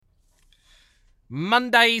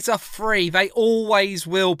Mondays are free. They always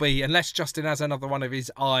will be, unless Justin has another one of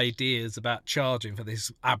his ideas about charging for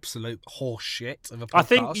this absolute horse shit of a podcast. I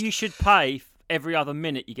think you should pay every other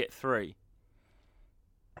minute you get 3.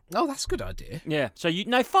 Oh, that's a good idea. Yeah. So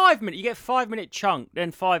 5 minutes. You get 5 minute chunk,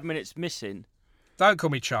 then 5 minutes missing. Don't call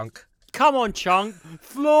me Chunk. Come on, chunk.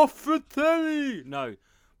 Fluff Fratelli. No,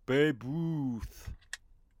 Babe Ruth.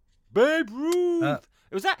 Babe Ruth.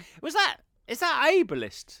 Is that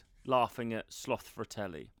ableist laughing at Sloth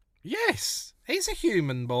Fratelli? Yes, he's a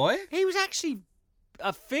human boy. He was actually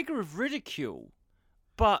a figure of ridicule,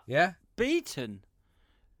 but beaten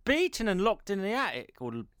and locked in the attic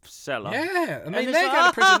or the cellar. Yeah, I mean, they're going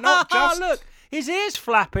to prison, not just... Look, his ears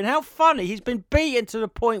flapping. How funny. He's been beaten to the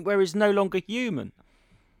point where he's no longer human.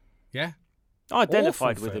 Yeah. I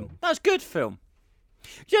identified with him. That was a good film.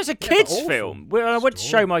 Yeah, it's a kids' film. I went to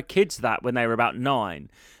show my kids that when they were about 9.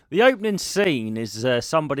 The opening scene is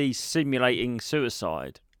somebody simulating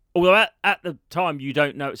suicide. Although at the time you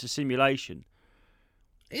don't know it's a simulation.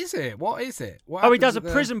 Is it? What is it? He does a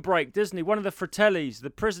prison break, doesn't he? One of the Fratellis,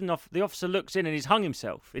 the officer looks in and he's hung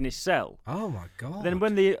himself in his cell. Oh my God. Then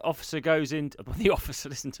when the officer goes in,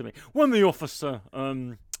 listen to me. When the officer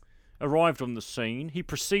arrived on the scene, he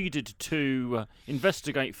proceeded to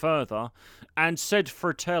investigate further and said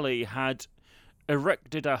Fratelli had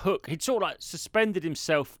erected a hook. He'd sort of like suspended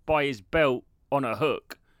himself by his belt on a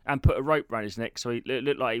hook and put a rope around his neck so it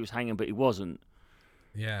looked like he was hanging, but he wasn't.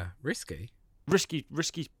 Yeah, risky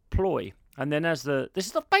ploy. And then I think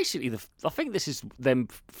this is them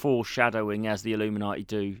foreshadowing as the Illuminati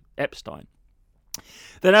do Epstein.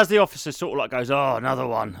 Then as the officer sort of like goes, oh, another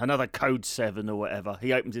one, another code 7 or whatever,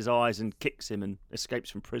 he opens his eyes and kicks him and escapes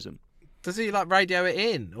from prison. Does he like radio it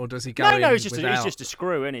in, or does he go in? No, he's just a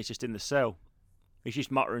screw, and he's just in the cell. He's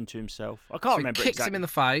just muttering to himself. I can't remember kicks him in the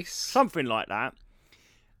face. Something like that.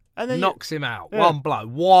 And then knocks him out. One blow.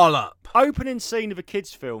 Wallop. Opening scene of a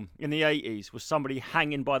kids' film in the 80s was somebody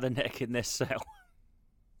hanging by the neck in their cell.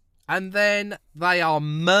 And then they are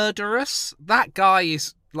murderous. That guy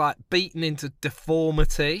is like beaten into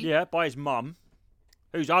deformity. Yeah, by his mum,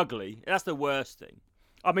 who's ugly. That's the worst thing.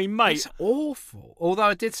 I mean, mate... It's awful. Although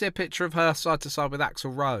I did see a picture of her side to side with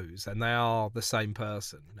Axl Rose, and they are the same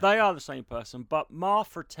person. They are the same person, but Ma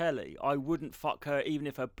Fratelli, I wouldn't fuck her even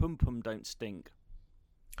if her pum-pum don't stink.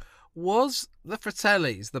 Was the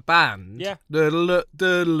Fratellis, the band? Yeah. Was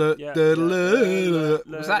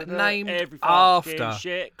that named every after?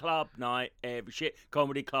 Shit club night, every shit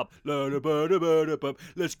comedy club.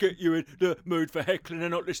 Let's get you in the mood for heckling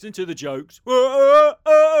and not listening to the jokes. We're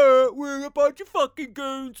a bunch of fucking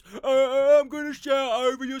goons. I'm going to shout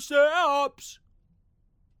over your setups.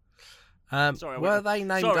 Were they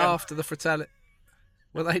named after the Fratelli?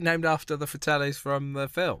 Were they named after the Fratellis from the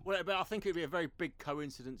film? Well, but I think it would be a very big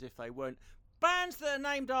coincidence if they weren't. Bands that are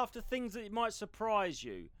named after things that might surprise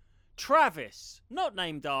you. Travis, not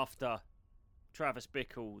named after Travis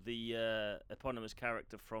Bickle, the eponymous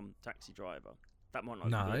character from Taxi Driver. That might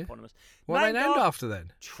not be eponymous. What are they named after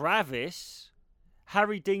then? Travis,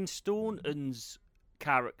 Harry Dean Staunton's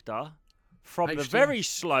character from the very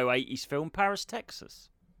slow 80s film Paris, Texas.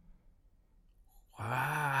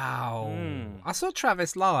 Wow. I saw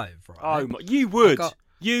Travis live, right? Oh, you would.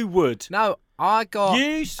 You would. No, I got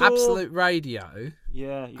Absolute Radio.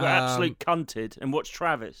 Yeah, you got absolute cunted and watched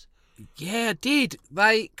Travis. Yeah, I did.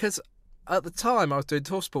 Because at the time I was doing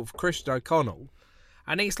tour support for Christian O'Connell,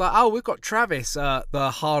 and he's like, oh, we've got Travis at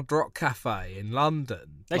the Hard Rock Cafe in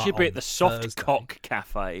London. They should be at the Soft Cock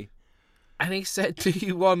Cafe. And he said, do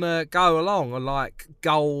you want to go along on like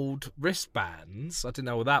gold wristbands? I didn't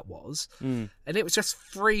know what that was. And it was just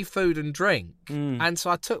free food and drink. And so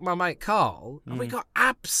I took my mate Carl and we got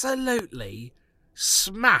absolutely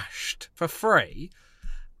smashed for free.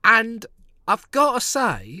 And I've got to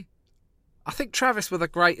say, I think Travis were the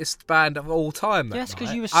greatest band of all time that Yes,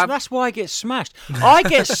 because night. that's why I get smashed. I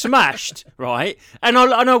get smashed, right? And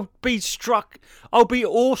I'll be struck. I'll be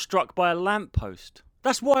awestruck by a lamppost.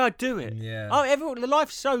 That's why I do it. Yeah. The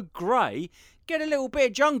life's so grey. Get a little bit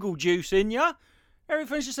of jungle juice in ya.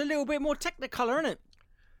 Everything's just a little bit more technicolor, isn't it?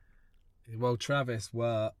 Well, Travis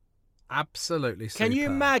were absolutely superb. Can you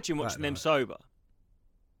imagine watching them sober?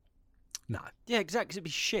 No. Yeah, exactly. It'd be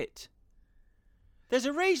shit. There's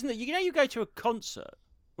a reason that you go to a concert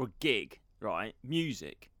or a gig, right?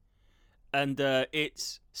 Music, and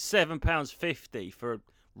it's £7.50 for a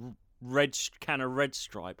can of Red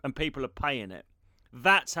Stripe, and people are paying it.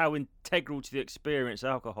 That's how integral to the experience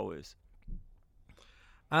alcohol is.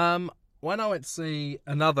 When I went to see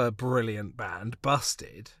another brilliant band,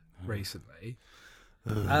 Busted, recently,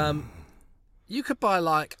 you could buy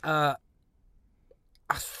like I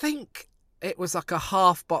think it was like a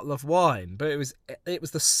half bottle of wine, but it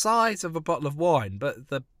was the size of a bottle of wine, but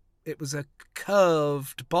it was a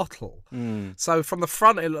curved bottle. So from the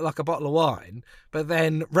front it looked like a bottle of wine, but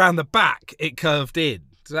then round the back it curved in.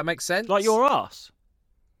 Does that make sense? Like your arse?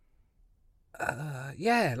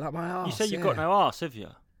 Yeah, like my arse. You say you've got no arse, have you?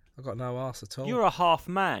 I've got no arse at all. You're a half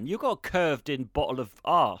man. You've got a curved in bottle of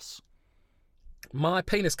arse. My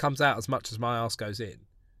penis comes out as much as my arse goes in.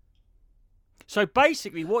 So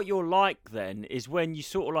basically what you're like then is when you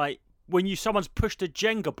sort of like, when someone's pushed a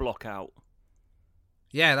Jenga block out.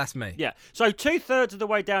 Yeah, that's me. Yeah. So 2/3 of the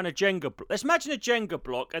way down a Jenga block. Let's imagine a Jenga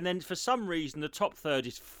block, and then for some reason the top third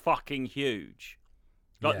is fucking huge.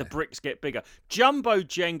 Like the bricks get bigger. Jumbo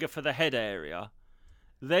Jenga for the head area.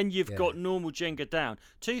 Then you've got normal Jenga down.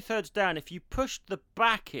 2/3 down, if you push the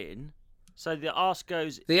back in, so the arse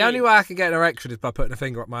goes The only way I can get an erection is by putting a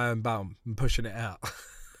finger up my own bum and pushing it out.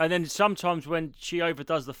 And then sometimes when she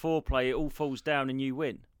overdoes the foreplay, it all falls down and you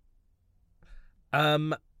win.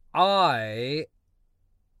 I'm like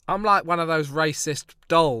one of those racist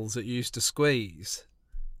dolls that you used to squeeze.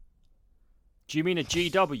 Do you mean a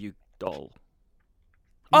GW doll?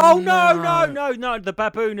 Oh, no, the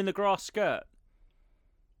baboon in the grass skirt.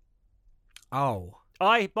 Oh.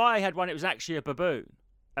 I had one, it was actually a baboon.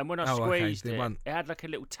 And when I squeezed it, it had like a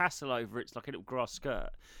little tassel over it, it's like a little grass skirt.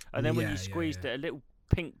 And then when you squeezed it, a little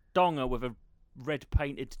pink donger with a red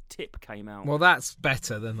painted tip came out. Well, that's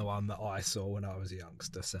better than the one that I saw when I was a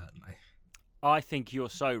youngster, certainly. I think you're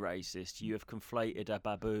so racist. You have conflated a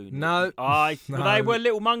baboon. No. They were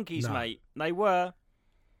little monkeys, mate. They were.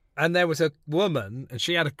 And there was a woman, and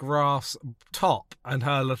she had a grass top, and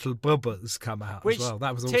her little bubbas come out as well.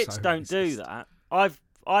 That was also tits don't racist. do that.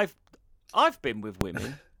 I've been with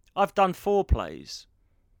women. I've done foreplays.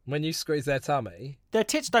 When you squeeze their tummy, their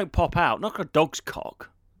tits don't pop out, not like a dog's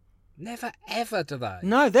cock. Never ever do they?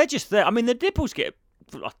 No, they're just there. I mean, the nipples get.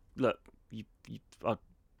 Look,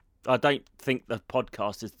 I don't think the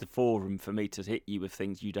podcast is the forum for me to hit you with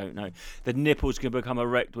things you don't know. The nipples can become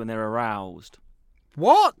erect when they're aroused.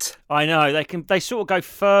 What? I know, they sort of go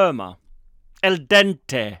firmer. El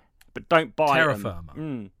dente, but don't bite Terra them.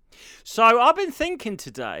 firma. So I've been thinking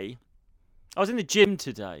today, I was in the gym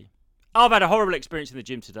today. I've had a horrible experience in the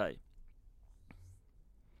gym today.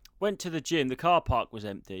 Went to the gym, the car park was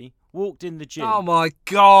empty, walked in the gym. Oh my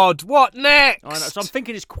God, what next? I know, so I'm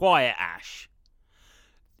thinking it's quiet, Ash.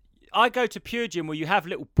 I go to Pure Gym where you have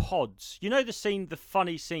little pods. You know the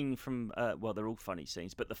funny scene from, well, they're all funny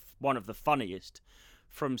scenes, but one of the funniest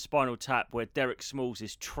from Spinal Tap where Derek Smalls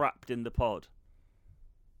is trapped in the pod.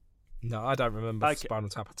 No, I don't remember Spinal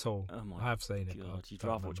Tap at all. Oh my I have seen it. God, you'd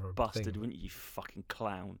rather watch Busted, wouldn't you, you fucking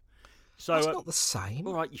clown? So that's not the same.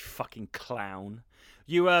 All right, you fucking clown.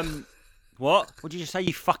 You, what? What did you say,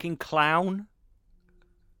 you fucking clown?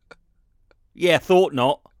 Yeah, thought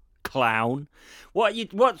not. Clown. What?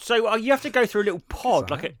 So you have to go through a little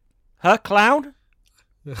pod, like a clown?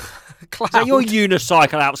 Cloud. Is that your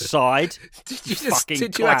unicycle outside? Did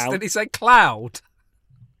you accidentally say cloud?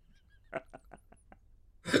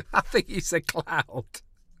 I think you said cloud.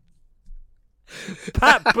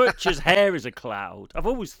 Pat Butcher's hair is a cloud. I've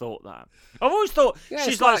always thought that. I've always thought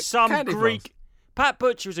she's like some Greek. Pat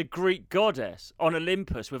Butcher is a Greek goddess on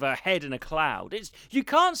Olympus with her head in a cloud. You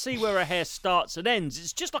can't see where her hair starts and ends.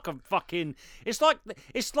 It's just like a fucking. It's like.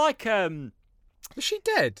 Is she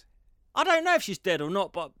dead? I don't know if she's dead or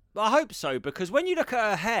not, but I hope so, because when you look at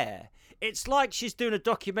her hair, it's like she's doing a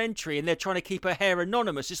documentary and they're trying to keep her hair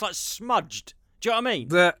anonymous. It's like smudged. Do you know what I mean?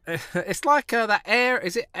 It's like that air.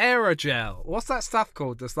 Is it aerogel? What's that stuff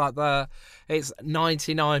called? It's like it's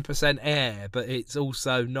 99% air, but it's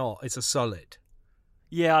also not. It's a solid.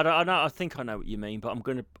 Yeah, I know. I think I know what you mean, but I'm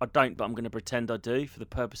gonna pretend I do for the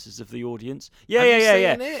purposes of the audience. Yeah.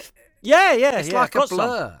 It? Yeah. It's like a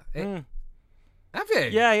blur. Have you?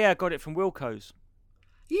 Yeah. I got it from Wilco's.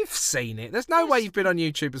 You've seen it. There's no way you've been on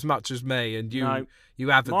YouTube as much as me, and you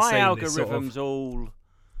haven't seen this. My algorithm's all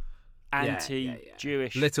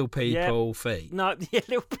anti-Jewish. Little people feet. No,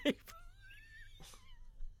 little people.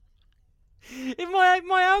 In my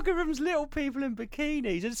algorithm's little people in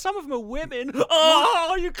bikinis, and some of them are women.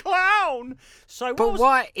 Oh, you clown! But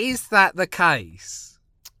why is that the case?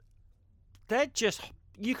 They're just,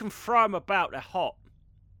 you can throw them about. They're hot.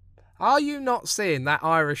 Are you not seeing that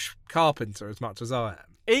Irish carpenter as much as I am?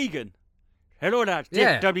 Egan. Hello there,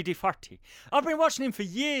 WD-40. I've been watching him for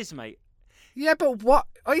years, mate. Yeah, but what?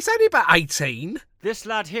 Oh, he's only about 18. This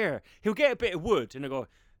lad here, he'll get a bit of wood and he'll go,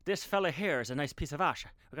 this fella here is a nice piece of ash.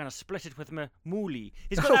 We're going to split it with my moolie.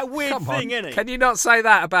 He's got that weird thing in it. Can you not say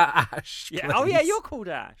that about Ash? Yeah. Oh, yeah, you're called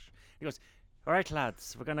Ash. He goes, all right,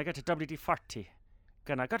 lads, we're going to get a WD-40.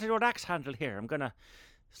 I got an old axe handle here. I'm gonna.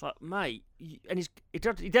 It's like, mate, and he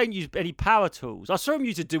don't use any power tools. I saw him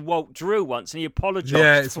use a DeWalt drill once, and he apologised.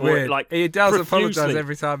 Yeah, it's for weird. It, like he does profusely. apologise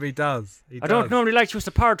every time he does. I don't normally like to use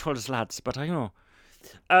the power tools, lads, but I know.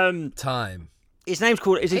 Time. His name's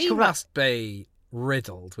called. He must be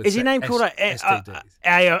riddled with. Is his name called Aidan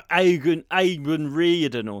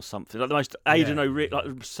Reardon or something? Like the most Aidan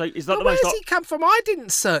O'Reardon. Like, so is that the where most? Does he come from? I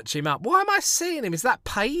didn't search him up. Why am I seeing him? Is that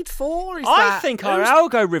paid for? I think our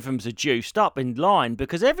algorithms are juiced up in line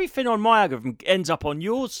because everything on my algorithm ends up on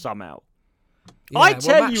yours somehow. Yeah, I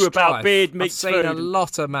tell you Matt about Strife. beard meets I've seen food. a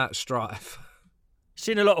lot of Matt Strife.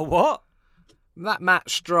 Seen a lot of what? That Matt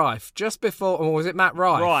Strife, just before, or was it Matt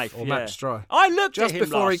Rife? Or Matt Strife? I looked just at him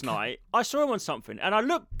before last night. I saw him on something, and I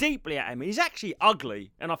looked deeply at him. He's actually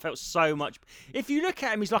ugly, and I felt so much. If you look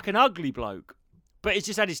at him, he's like an ugly bloke, but he's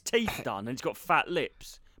just had his teeth done, and he's got fat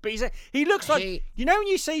lips. But he looks like, you know when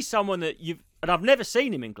you see someone that you've, and I've never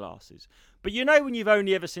seen him in glasses, but you know when you've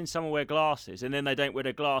only ever seen someone wear glasses, and then they don't wear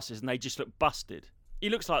their glasses, and they just look busted. He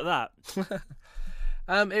looks like that.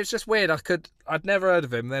 It was just weird. I'd never heard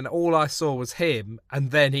of him. Then all I saw was him,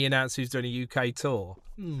 and then he announced he was doing a UK tour.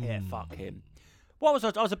 Yeah, fuck him. What was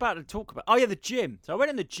I was about to talk about? Oh yeah, the gym. So I went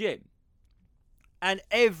in the gym, and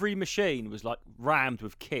every machine was like rammed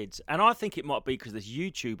with kids, and I think it might be because this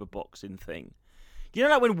YouTuber boxing thing. You know,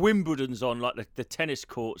 like when Wimbledon's on, like the tennis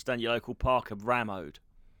courts down your local park are rammed.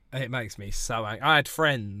 It makes me so angry. I had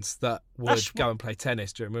friends that would go and play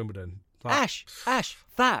tennis during Wimbledon. Like, Ash,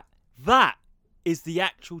 that is the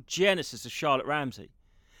actual genesis of Charlotte Ramsey.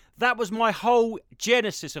 That was my whole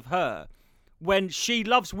genesis of her. When she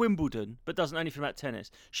loves Wimbledon but doesn't know anything about tennis.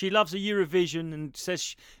 She loves a Eurovision and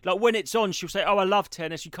says, like, when it's on, she'll say, oh, I love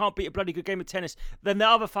tennis. You can't beat a bloody good game of tennis. Then the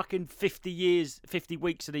other fucking 50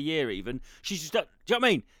 weeks of the year even, she's just, do you know what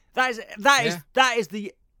I mean? That is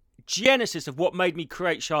the genesis of what made me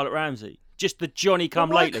create Charlotte Ramsey. Just the Johnny come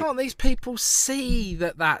lately. Why can't these people see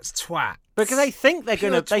that that's twat? Because they think they're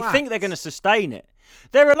gonna sustain it.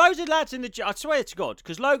 There are loads of lads in the gym. I swear to God,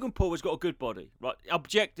 because Logan Paul has got a good body, right?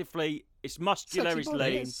 Objectively, it's muscular, he's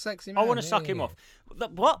lean. Sexy man, I want to suck him off.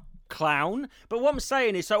 What? Clown? But what I'm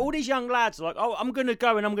saying is, so all these young lads are like, oh, I'm going to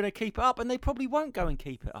go and I'm going to keep it up, and they probably won't go and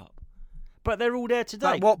keep it up. But they're all there today.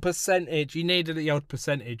 Like what percentage? You need the odd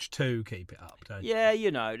percentage to keep it up, don't you? Yeah, you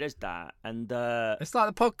know, there's that. And it's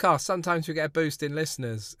like the podcast. Sometimes we get a boost in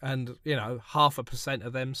listeners, and, 0.5%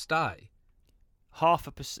 of them stay.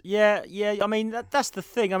 0.5%. Yeah. I mean, that's the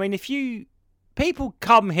thing. I mean, people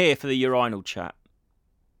come here for the urinal chat.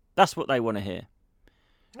 That's what they want to hear.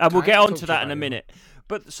 And Okay, we'll get on to that in a minute.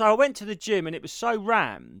 But so I went to the gym and it was so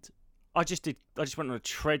rammed. I just went on a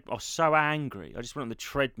treadmill. I was so angry. I just went on the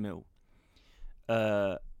treadmill.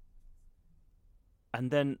 And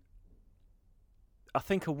then I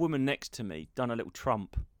think a woman next to me done a little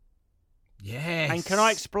trump. Yes. And can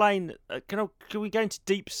I explain? Can we go into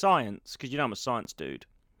deep science? Because I'm a science dude.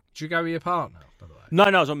 Did you go with your partner, by the way? No,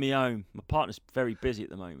 I was on my own. My partner's very busy at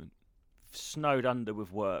the moment. Snowed under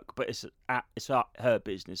with work, but it's her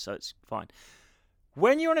business, so it's fine.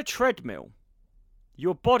 When you're on a treadmill,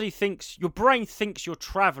 your brain thinks you're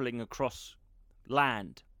travelling across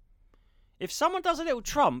land. If someone does a little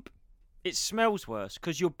trump, it smells worse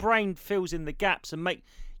because your brain fills in the gaps and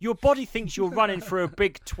your body thinks you're running through a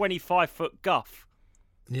big 25-foot guff.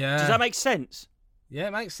 Yeah. Does that make sense? Yeah,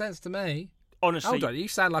 it makes sense to me. Honestly. Hold on, you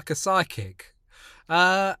sound like a psychic.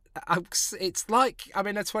 It's like I'm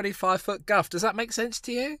in a 25-foot guff. Does that make sense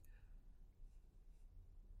to you?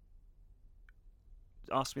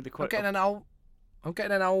 Ask me the question. I'm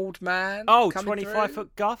getting an old man. Oh,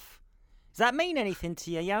 25-foot guff? Does that mean anything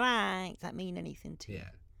to you? You're right. Does that mean anything to you?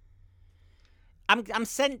 Yeah. I'm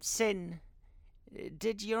sensing.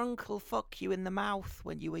 Did your uncle fuck you in the mouth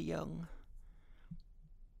when you were young?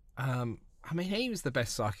 I mean, he was the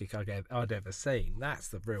best psychic I'd ever seen. That's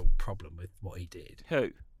the real problem with what he did. Who?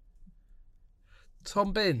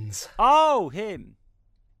 Tom Binns. Oh, him.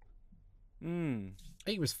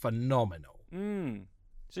 He was phenomenal.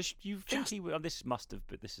 So you think he would? This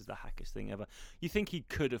is the hackest thing ever. You think he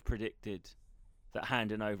could have predicted that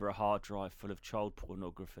handing over a hard drive full of child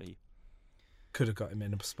pornography could have got him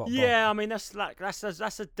in a spot? Yeah, I mean that's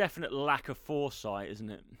a definite lack of foresight, isn't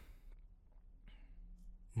it?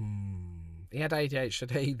 He had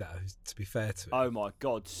ADHD though, to be fair to him. Oh my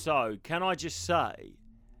God! So can I just say,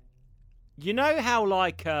 you know how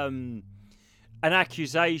like an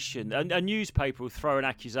accusation, a newspaper will throw an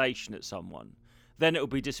accusation at someone. Then it'll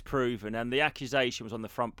be disproven, and the accusation was on the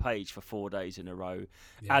front page for 4 days in a row,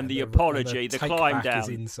 and the apology, the climb down. Is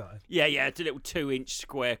inside. Yeah, it's a little 2-inch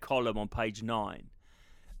square column on page 9.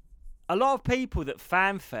 a lot of people that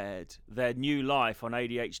fanfared their new life on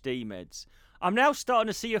ADHD meds, I'm now starting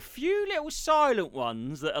to see a few little silent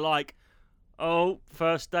ones that are like, oh,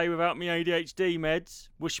 first day without me ADHD meds.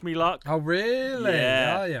 Wish me luck. Oh, really?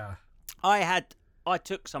 Yeah. Oh, yeah. I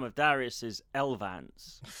took some of Darius's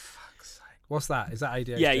Elvance. Oh, fuck's sake. What's that? Is that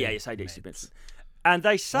ADHD? Yeah, it's ADHD meds. And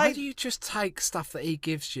they say... Why do you just take stuff that he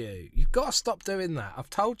gives you? You've got to stop doing that.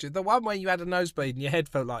 I've told you. The one where you had a nosebleed and your head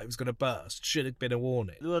felt like it was going to burst should have been a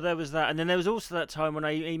warning. Well, there was that. And then there was also that time when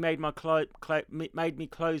he made made me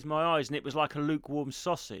close my eyes and it was like a lukewarm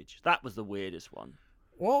sausage. That was the weirdest one.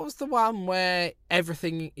 What was the one where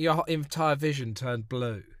everything, your entire vision turned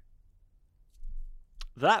blue?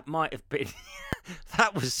 That might have been...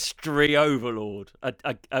 that was Stree Overlord,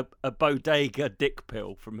 a bodega dick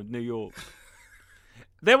pill from New York.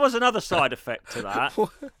 There was another side effect to that.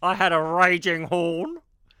 I had a raging horn.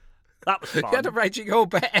 That was fun. You had a raging horn,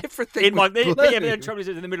 but everything in was blue. Yeah, the trouble is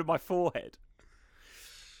in the middle of my forehead.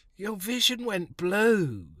 Your vision went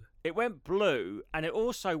blue. It went blue, and it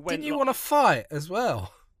also went... Didn't you want to fight as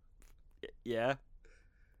well? Yeah.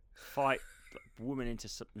 Fight women into...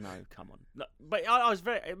 No, come on. No, but I was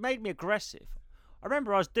very... It made me aggressive. I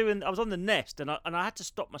remember I was on the nest, and I had to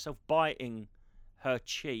stop myself biting her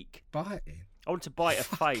cheek. Biting? I wanted to bite her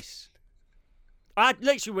face. I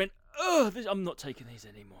literally went, ugh, I'm not taking these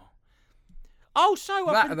anymore. Oh, so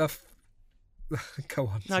Go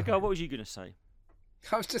on. No, go on, what was you going to say?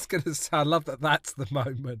 I was just going to say, I love that that's the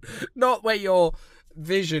moment. Not where your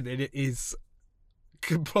vision in it is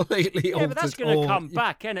completely altered. Yeah, but that's going to come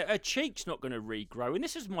back, isn't it? Her cheek's not going to regrow. And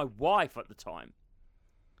this is my wife at the time.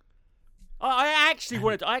 I actually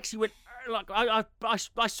went, like, I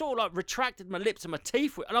sort of like retracted my lips and my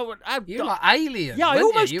teeth. And I went, you're like alien. Yeah, I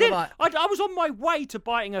almost did. Like... I was on my way to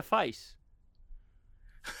biting her face.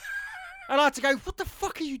 And I had to go, what the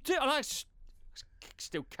fuck are you doing? And I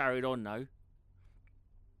still carried on, though.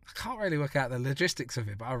 I can't really work out the logistics of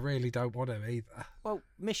it, but I really don't want to either. Well,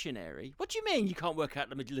 missionary. What do you mean you can't work out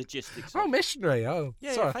the logistics? Oh, missionary. Oh,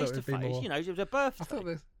 yeah, sorry, face to face. More... You know, it was a birthday. I thought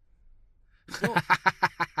this...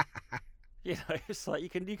 You know, it's like you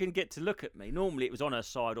can get to look at me. Normally it was on her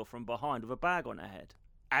side or from behind with a bag on her head.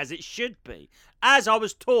 As it should be. As I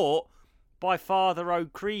was taught by Father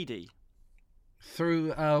O'Creedy.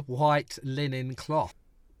 Through a white linen cloth.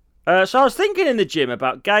 So I was thinking in the gym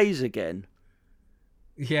about gays again.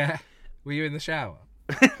 Yeah. Were you in the shower?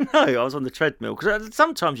 No, I was on the treadmill. Because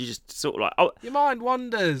sometimes you just sort of like... Oh, your mind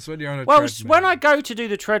wanders when you're on a treadmill. Well, when I go to do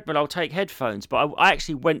the treadmill, I'll take headphones. But I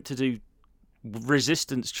actually went to do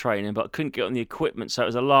resistance training, but I couldn't get on the equipment, so it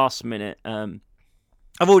was a last minute. I've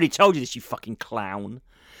already told you this, you fucking clown.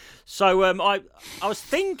 So I was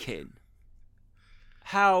thinking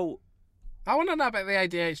how... I want to know about the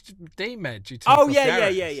ADHD med you took. Oh,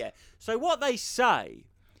 yeah. So what they say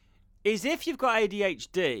is if you've got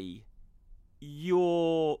ADHD,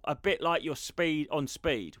 you're a bit like your speed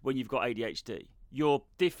when you've got ADHD. Your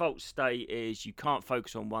default state is you can't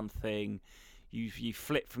focus on one thing. You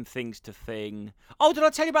flip from things to thing. Oh, did I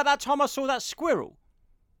tell you about that time I saw that squirrel?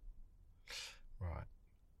 Right.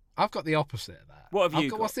 I've got the opposite of that. What have you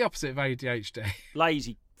got? What's the opposite of ADHD?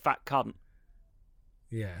 Lazy, fat cunt.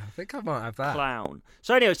 Yeah, I think I might have that. Clown.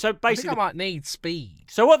 So anyway, so basically... I think I might need speed.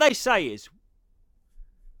 So what they say is,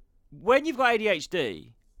 when you've got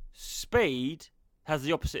ADHD, speed has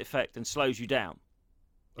the opposite effect and slows you down.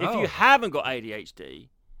 If you haven't got ADHD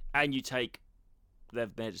and you take their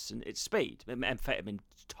medicine, it's speed, amphetamine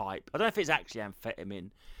type. I don't know if it's actually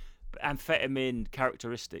amphetamine, but amphetamine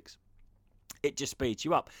characteristics. It just speeds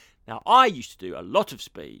you up. Now, I used to do a lot of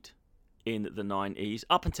speed in the 90s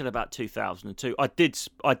up until about 2002. I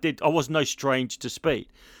was no stranger to speed.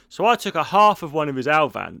 So I took a half of one of his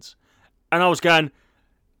Alvans and I was going,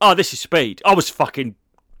 oh, this is speed. I was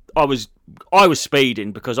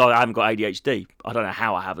speeding because I haven't got ADHD. I don't know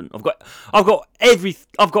how I haven't. I've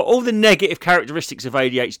got all the negative characteristics of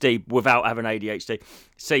ADHD without having ADHD.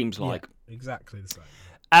 Seems like exactly the same.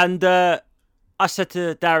 And I said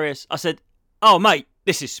to Darius, I said, "Oh mate,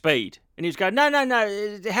 this is speed." And he was going, "No,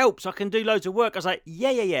 it helps. I can do loads of work." I was like,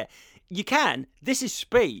 "Yeah. You can. This is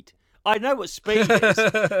speed. I know what speed is."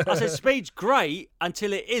 I said, "Speed's great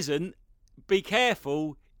until it isn't. Be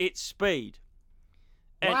careful. It's speed."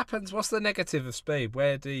 What happens? What's the negative of speed?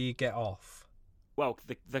 Where do you get off? Well,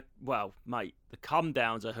 mate, the come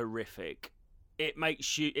downs are horrific. It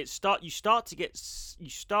makes you. You start to get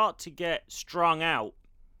strung out,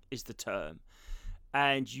 is the term,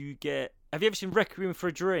 and you get. Have you ever seen Requiem for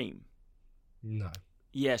a Dream? No.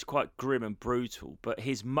 Yeah, it's quite grim and brutal. But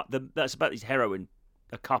that's about his heroin.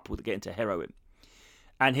 A couple that get into heroin,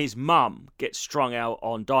 and his mum gets strung out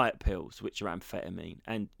on diet pills, which are amphetamine,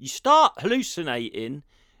 and you start hallucinating,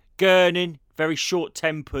 gurning, very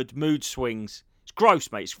short-tempered mood swings. It's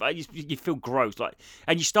gross, mate. You feel gross,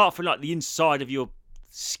 and you start feeling like the inside of your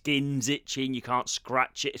skin's itching. You can't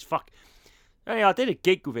scratch it. It's fuck. Anyway, I did a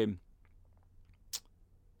gig with him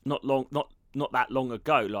not that long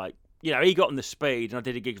ago. He got on the speed, and I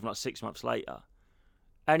did a gig with him 6 months later,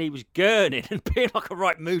 and he was gurning and being like a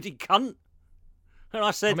right moody cunt. And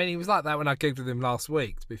I said, he was like that when I gigged with him last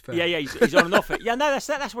week. To be fair, yeah, he's on and off it. Yeah, no,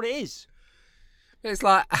 that's what it is. It's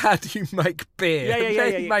like, how do you make beer?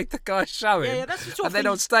 Yeah. Make the guy show him. Yeah, that's the sort and of then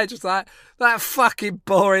on stage, it's like, that fucking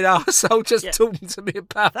boring arsehole just talking to me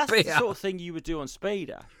about that's beer. That's the sort of thing you would do on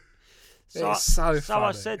Speeder. It's so funny. So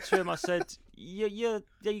I said to him, you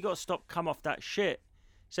got to stop, come off that shit.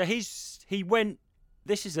 So he went,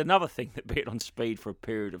 this is another thing that being on speed for a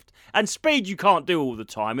period of... And speed you can't do all the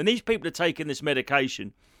time. And these people are taking this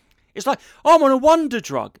medication. It's like, I'm on a wonder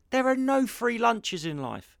drug. There are no free lunches in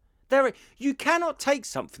life. You cannot take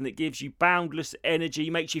something that gives you boundless energy,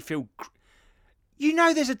 makes you feel...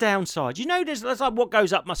 there's a downside. That's like what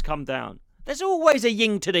goes up must come down. There's always a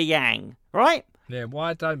yin to the yang, right? Yeah,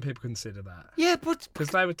 why don't people consider that? Yeah, but... Because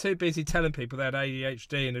they were too busy telling people they had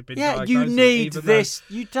ADHD and had been diagnosed. Yeah, you need this.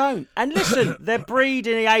 You don't. And listen, they're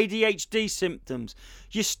breeding ADHD symptoms.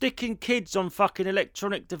 You're sticking kids on fucking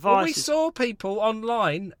electronic devices. Well, we saw people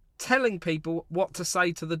online telling people what to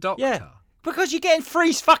say to the doctor. Yeah. Because you're getting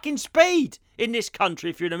free fucking speed in this country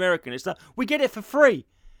if you're an American. It's like, we get it for free.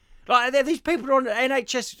 These people are on the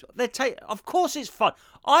NHS. Of course it's fun.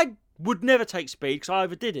 I would never take speed because I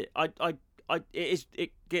overdid it.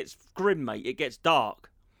 It gets grim, mate. It gets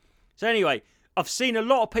dark. So anyway, I've seen a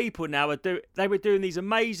lot of people now. They were doing these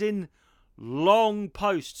amazing long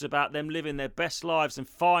posts about them living their best lives, and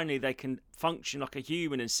finally they can function like a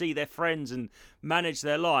human and see their friends and manage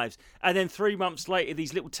their lives. And then 3 months later,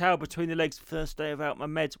 these little tail between the legs, first day without my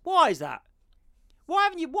meds. Why is that? Why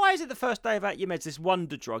is it the first day without your meds, this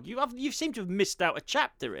wonder drug? You seem to have missed out a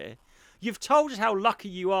chapter here. You've told us how lucky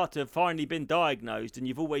you are to have finally been diagnosed, and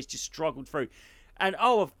you've always just struggled through. And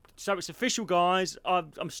so it's official, guys.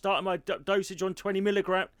 I'm starting my dosage on 20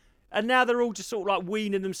 milligram, and now they're all just sort of like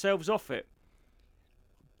weaning themselves off it.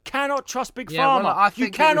 Cannot trust Big Pharma. Well, you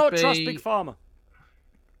cannot trust Big Pharma.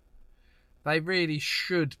 They really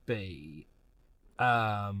should be.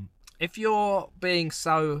 If you're being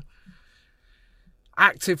so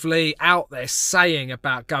actively out there saying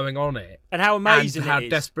about going on it and how amazing and how it is,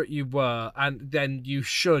 desperate you were, and then you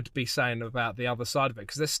should be saying about the other side of it,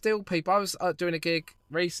 because there's still people. I was doing a gig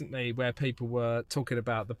recently where people were talking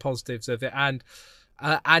about the positives of it, and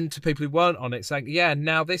to people who weren't on it, saying, yeah,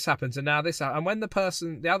 now this happens and now this happens. And when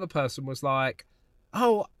the other person was like,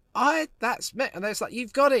 oh, that's me, and it's like,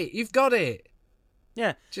 you've got it.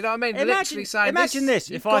 Yeah. Do you know what I mean? Literally saying, imagine this.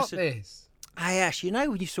 If I said this. Hey Ash,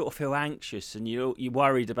 when you sort of feel anxious and you're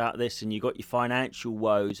worried about this, and you got your financial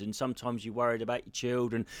woes, and sometimes you're worried about your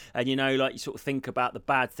children, and you sort of think about the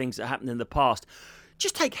bad things that happened in the past.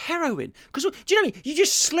 Just take heroin. Because do you know what I mean? You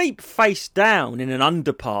just sleep face down in an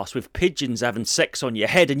underpass with pigeons having sex on your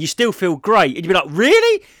head, and you still feel great. And you'd be like,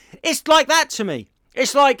 really? It's like that to me.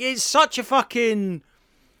 It's like, it's such a fucking...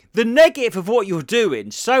 The negative of what you're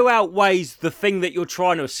doing so outweighs the thing that you're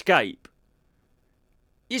trying to escape.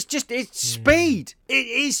 It's speed. It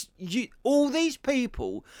is all these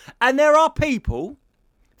people, and there are people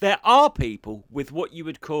with what you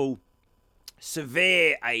would call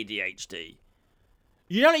severe ADHD.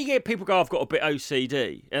 You get people go, I've got a bit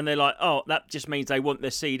OCD, and they're like, oh, that just means they want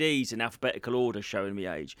their CDs in alphabetical order showing me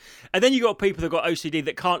age. And then you got people that got OCD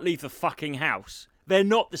that can't leave the fucking house. They're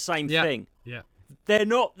not the same thing. Yeah. They're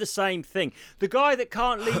not the same thing. The guy that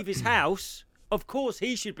can't leave his house, of course,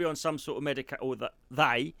 he should be on some sort of medication, or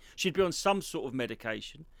they should be on some sort of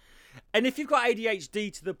medication. And if you've got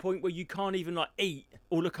ADHD to the point where you can't even eat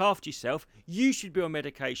or look after yourself, you should be on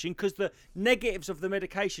medication, because the negatives of the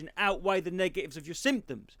medication outweigh the negatives of your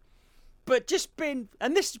symptoms. But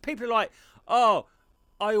and this is people are like, oh,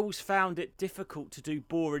 I always found it difficult to do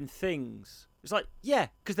boring things. It's like, yeah,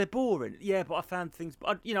 because they're boring. Yeah, but I found things,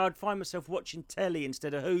 I'd find myself watching telly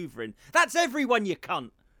instead of hoovering. That's everyone, you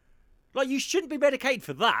cunt. You shouldn't be medicated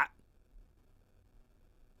for that.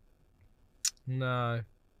 No.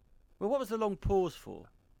 Well, what was the long pause for?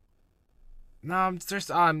 No,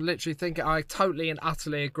 I'm literally thinking, I totally and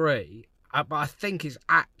utterly agree, but I think it's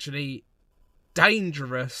actually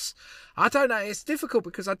dangerous. I don't know, it's difficult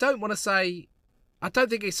because I don't want to say, I don't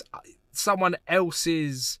think it's someone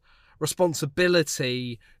else's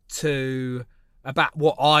responsibility about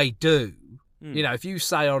what I do. If you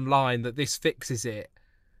say online that this fixes it,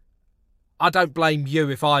 I don't blame you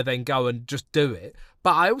if I then go and just do it.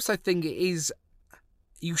 But I also think it is,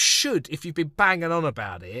 you should, if you've been banging on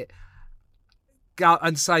about it, go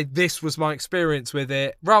and say, this was my experience with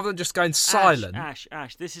it, rather than just going silent. Ash,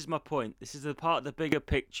 this is my point. This is the part of the bigger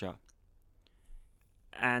picture.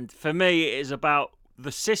 And for me, it is about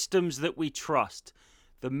the systems that we trust.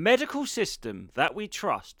 The medical system that we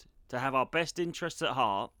trust to have our best interests at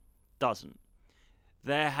heart doesn't.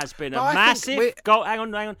 There has been a massive... hang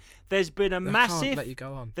on. There's been a massive... Can't let you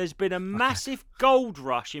go on. There's been a massive gold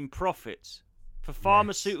rush in profits for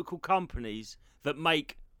pharmaceutical companies that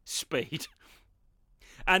make speed.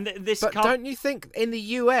 And But don't you think in the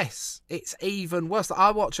US it's even worse? I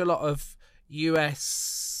watch a lot of US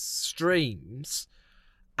streams,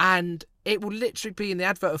 and it will literally be in the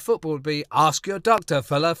advert of football, would be, ask your doctor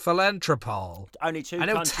for philanthropol. Only 2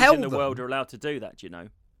 countries in the world are allowed to do that, do you know?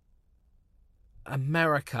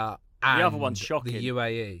 America and the other one's shocking. The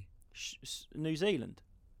UAE. New Zealand.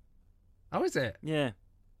 Oh, is it? Yeah.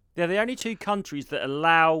 They're the only 2 countries that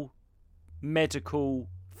allow medical...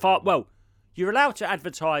 Well, you're allowed to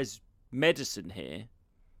advertise medicine here,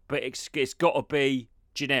 but it's got to be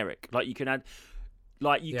generic. Like you can add...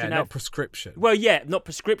 not prescription. Well, yeah, not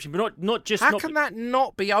prescription, but not just... How can that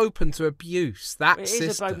not be open to abuse, that system? It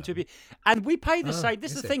is open to abuse. And we pay the same...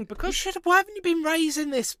 This is the thing, because... Why haven't you been raising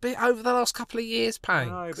this bit over the last couple of years,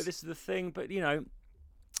 Panks? No, but this is the thing. But,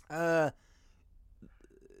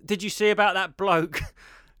 did you see about that bloke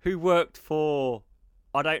who worked for...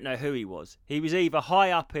 I don't know who he was. He was either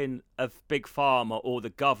high up in a big pharma or the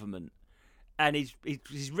government. And he's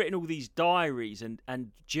written all these diaries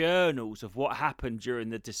and journals of what happened during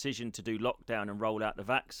the decision to do lockdown and roll out the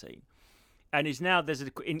vaccine. And roll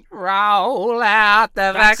out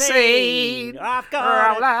the vaccine. I've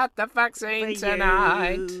got roll out the vaccine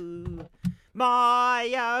tonight.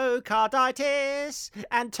 Myocarditis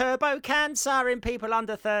and turbo cancer in people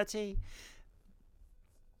under 30.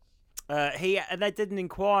 They did an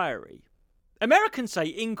inquiry. Americans say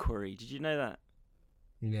inquiry. Did you know that?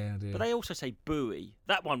 Yeah, I do. But they also say buoy.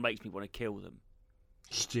 That one makes me want to kill them.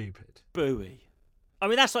 Stupid. Buoy. I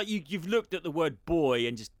mean, that's like you've looked at the word boy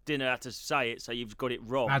and just didn't know how to say it, so you've got it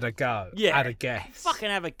wrong. Had a go. Yeah. Had a guess. Fucking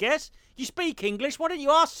have a guess. You speak English. Why don't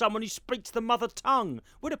you ask someone who speaks the mother tongue?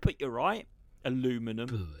 Would have put you right. Aluminum.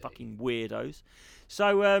 Buoy. Fucking weirdos.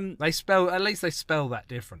 So, at least they spell that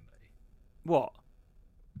differently. What?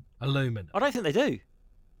 Aluminum. I don't think they do.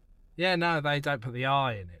 Yeah, no, they don't put the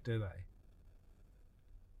I in it, do they?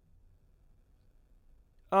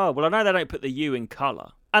 Oh, well, I know they don't put the U in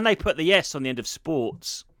colour. And they put the S on the end of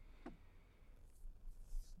sports.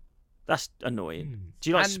 That's annoying. Do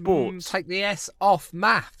you like sports? Take the S off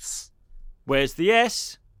maths. Where's the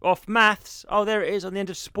S? Off maths. Oh, there it is on the end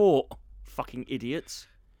of sport. Fucking idiots.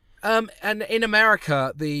 And in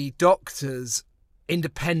America, the doctors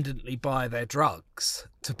independently buy their drugs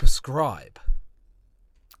to prescribe.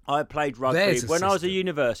 I played rugby. When I was at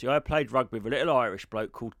university, I played rugby with a little Irish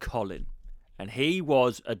bloke called Colin. And he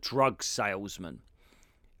was a drug salesman.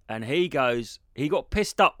 And he got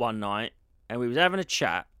pissed up one night, and we was having a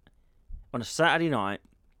chat on a Saturday night,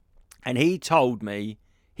 and he told me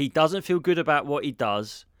he doesn't feel good about what he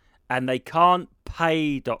does, and they can't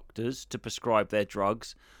pay doctors to prescribe their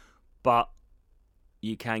drugs, but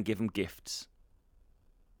you can give them gifts.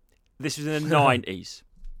 This was in the 90s.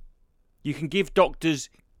 You can give doctors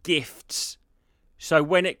gifts. So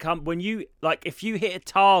if you hit a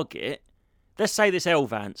target, let's say this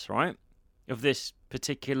Elvance, right, of this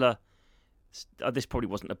particular, this probably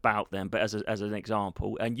wasn't about them, but as an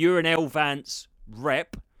example, and you're an Elvance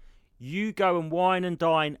rep, you go and wine and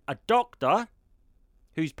dine a doctor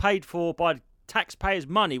who's paid for by taxpayers'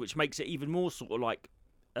 money, which makes it even more sort of like,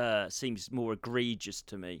 seems more egregious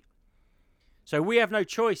to me. So we have no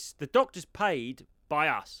choice. The doctor's paid by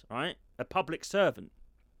us, right? A public servant.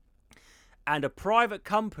 And a private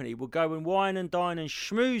company will go and wine and dine and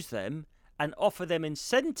schmooze them and offer them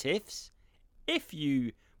incentives if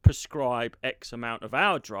you prescribe X amount of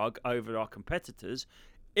our drug over our competitors,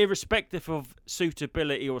 irrespective of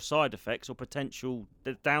suitability or side effects or potential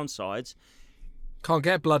downsides. Can't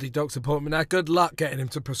get a bloody doctor's appointment now. Good luck getting him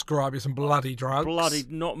to prescribe you some bloody drugs. Bloody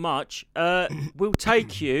not much. We'll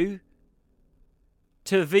take you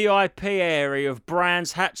to the VIP area of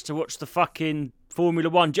Brands Hatch to watch the fucking Formula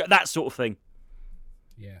One, that sort of thing.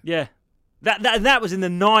 Yeah. Yeah. That was in the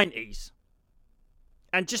 90s.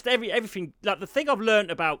 And just everything, like the thing I've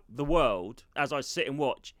learnt about the world as I sit and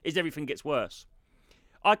watch is everything gets worse.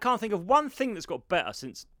 I can't think of one thing that's got better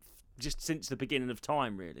since the beginning of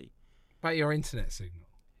time, really. About your internet signal.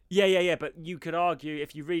 Yeah. But you could argue,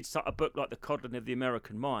 if you read a book like The Coddling of the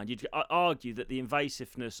American Mind, you'd argue that the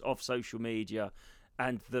invasiveness of social media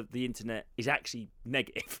and the internet is actually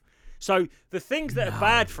negative. So the things that are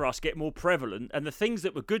bad for us get more prevalent, and the things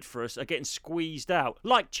that were good for us are getting squeezed out,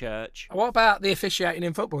 like church. What about the officiating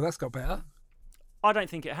in football? That's got better. I don't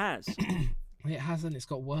think it has. It hasn't. It's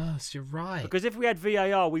got worse. You're right. Because if we had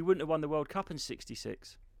VAR, we wouldn't have won the World Cup in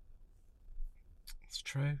 '66. It's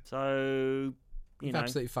true. So, You've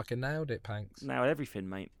absolutely fucking nailed it, Panks. Nailed everything,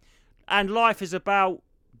 mate. And life is about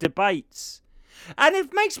debates. And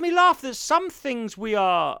it makes me laugh that some things we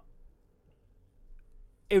are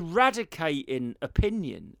eradicating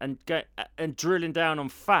opinion and drilling down on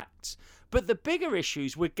facts. But the bigger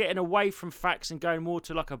issues, we're getting away from facts and going more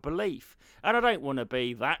to like a belief. And I don't want to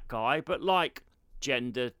be that guy, but like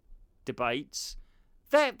gender debates,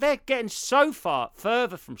 they're getting so far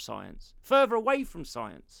further from science, further away from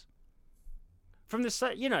science. From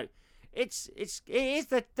the, you know, it is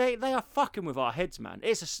that they are fucking with our heads, man.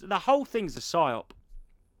 The whole thing's a psyop.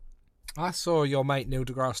 I saw your mate Neil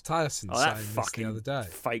deGrasse Tyson saying this the other day.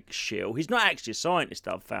 Fake shill. He's not actually a scientist,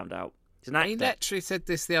 I've found out. He's an actor. He literally said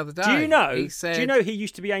this the other day. Do you know? He said, do you know he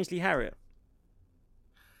used to be Ainsley Harriott?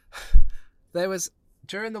 There was,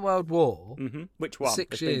 during the World War, Which one?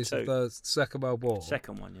 6 years of the Second World War.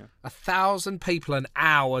 Second one, yeah. 1,000 people an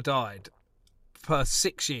hour died per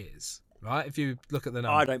 6 years, right? If you look at the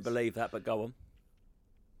numbers. I don't believe that, but go on.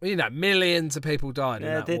 Well, you know, millions of people died in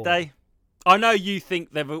that war. Did they? I know you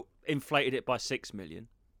think they've inflated it by 6 million.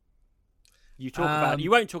 You talk about it.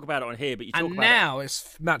 You won't talk about it on here, but you talk about it. And now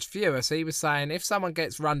it's much fewer. So he was saying if someone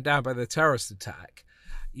gets run down by the terrorist attack,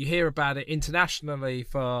 you hear about it internationally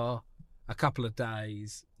for a couple of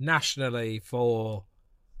days, nationally for,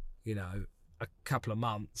 you know, a couple of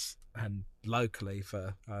months, and locally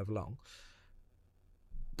for however long.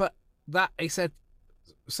 But that, he said,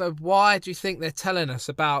 so why do you think they're telling us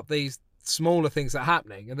about these smaller things that are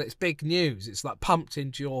happening, and it's big news? It's like pumped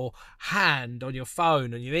into your hand on your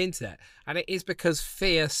phone on your internet, and it is because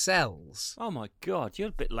fear sells. Oh my God, you're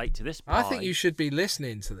a bit late to this pie. I think you should be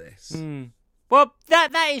listening to this. Well,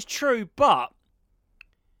 that is true, but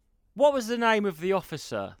what was the name of the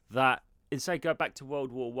officer that, say, go back to World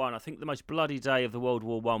War One? I think the most bloody day of the World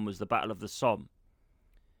War One was the Battle of the Somme.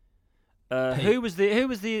 Who was the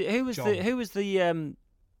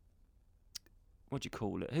what do you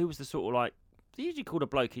call it? Who was the sort of like, they usually call a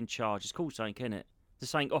bloke in charge. It's called something, isn't it? The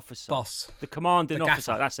something officer. Boss. The commanding the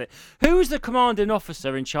officer, gaffer. that's it. Who was the commanding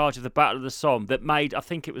officer in charge of the Battle of the Somme that made, I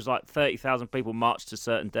think it was like 30,000 people march to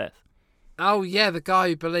certain death? Oh, yeah, the guy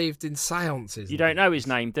who believed in seances. You don't know his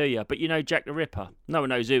name, do you? But you know Jack the Ripper. No one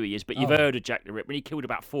knows who he is, but you've heard of Jack the Ripper, and he killed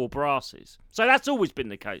about 4 brasses. So that's always been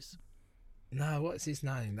the case. No, what's his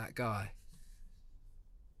name, that guy?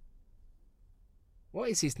 What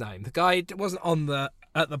is his name? The guy wasn't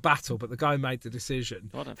at the battle, but the guy who made the decision.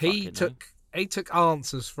 He took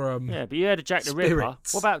answers from. Yeah, but you heard of Jack the Ripper.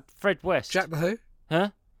 What about Fred West? Jack the who?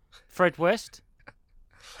 Huh? Fred West?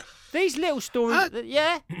 These little stories,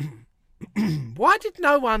 yeah. Why did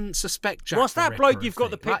no one suspect Jack What's the that Ripper bloke of you've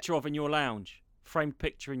got the thing? picture of in your lounge? Framed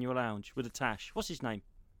picture in your lounge with a tash. What's his name?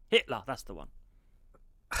 Hitler, that's the one.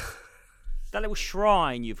 That little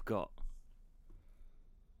shrine you've got.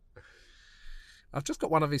 I've just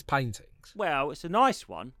got one of his paintings. Well, it's a nice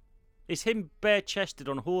one. It's him bare-chested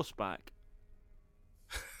on horseback.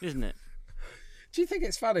 Isn't it? Do you think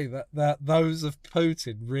it's funny that those of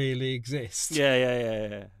Putin really exist?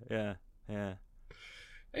 Yeah.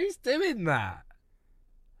 Who's doing that?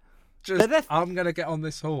 Just, I'm going to get on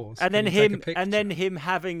this horse. And then him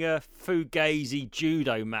having a fugazi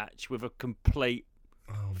judo match with a complete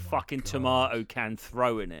fucking tomato can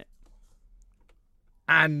throw in it.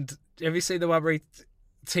 And have you seen the one where he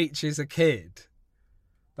teaches a kid?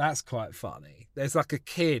 That's quite funny. There's like a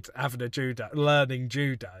kid learning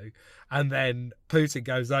judo, and then Putin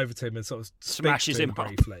goes over to him and sort of smashes him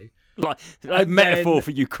briefly. Like a metaphor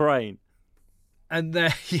for Ukraine. And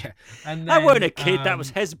then, that weren't a kid, that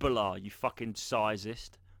was Hezbollah, you fucking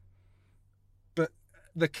sizist. But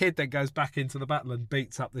the kid then goes back into the battle and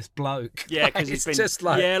beats up this bloke. Yeah, because it's been just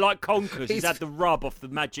like Conkers. He's had the rub off the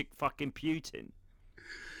magic fucking Putin.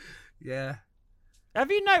 Yeah.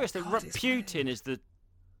 Have you noticed that Putin is the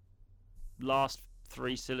last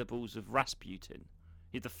 3 syllables of Rasputin?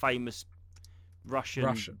 He's the famous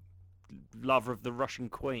Russian lover of the Russian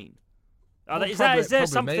queen. Is there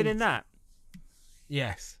something in that?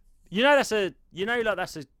 Yes. That's a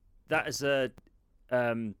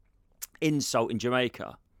insult in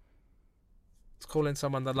Jamaica. It's calling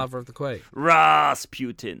someone the lover of the queen.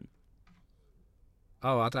 Rasputin.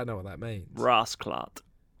 Oh, I don't know what that means. Rasklat.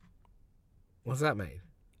 What does that mean?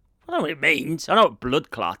 I know what it means. I know what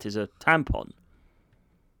blood clot is, a tampon.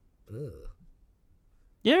 Ugh.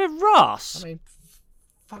 You're a Ross. I mean,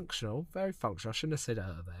 functional, very functional. I shouldn't have said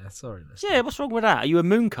her there. Sorry, listener. Yeah, what's wrong with that? Are you a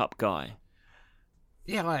moon cup guy?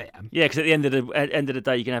 Yeah, I am. Yeah, because at the end of the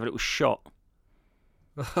day, you can have a little shot.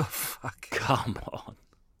 Oh, fuck. Come on.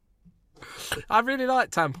 I really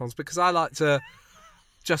like tampons because I like to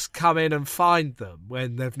just come in and find them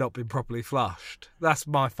when they've not been properly flushed. That's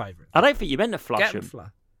my favourite. I don't think you meant to flush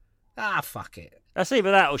them. Fuck it. That's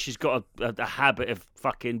either that or she's got a habit of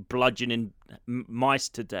fucking bludgeoning mice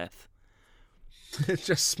to death.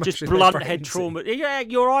 Just blunt head trauma. Yeah,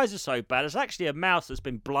 your eyes are so bad. It's actually a mouse that's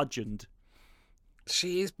been bludgeoned.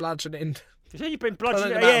 She is bludgeoning. So you've been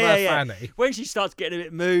bludgeoning. Yeah. When she starts getting a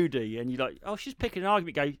bit moody and you're like, oh, she's picking an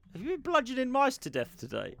argument, go, have you been bludgeoning mice to death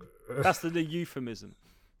today? That's the new euphemism.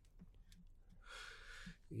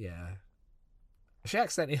 Yeah. She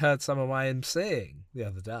accidentally heard some of my MCing the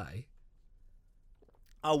other day.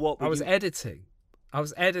 Oh, what? I was editing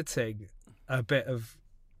a bit of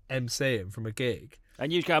MCing from a gig.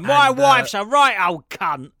 And you go, my wife's a right old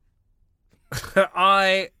cunt.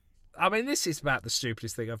 I mean, this is about the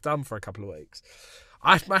stupidest thing I've done for a couple of weeks.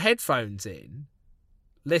 I had my headphones in,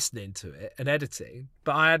 listening to it and editing,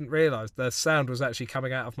 but I hadn't realised the sound was actually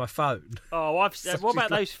coming out of my phone. Oh, what about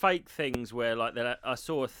those fake things where, like, I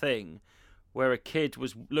saw a thing where a kid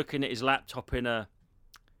was looking at his laptop in a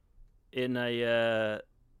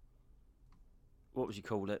what would you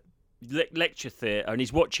call it? Lecture theatre, and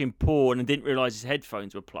he's watching porn and didn't realise his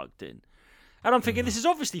headphones were plugged in. And I'm thinking, this is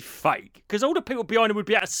obviously fake, because all the people behind him would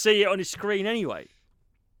be able to see it on his screen anyway.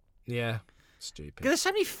 Yeah, stupid. Because there's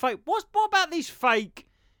so many fake... What about these fake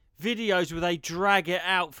videos where they drag it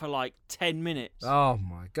out for like 10 minutes? Oh,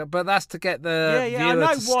 my God. But that's to get the Yeah, I know to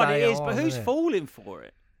what stay it is, on, but who's isn't it? falling for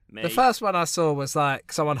it? Me. The first one I saw was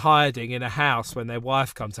like someone hiding in a house when their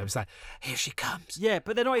wife comes home. It's like, here she comes. Yeah,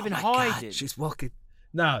 but they're not even hiding. God, she's walking...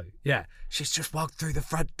 No, yeah. She's just walked through the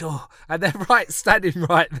front door and they're standing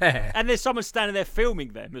right there. And there's someone standing there filming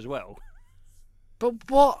them as well. But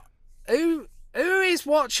what? Who is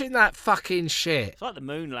watching that fucking shit? It's like the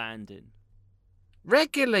moon landing.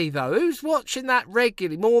 Regularly, though. Who's watching that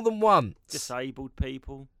regularly more than once? Disabled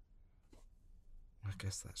people. I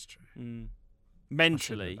guess that's true.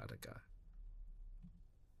 Mentally. I should have had a go.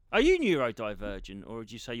 Are you neurodivergent or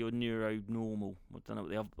would you say you're neuronormal? I don't know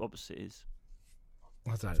what the opposite is.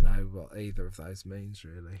 I don't know what either of those means,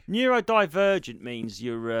 really. Neurodivergent means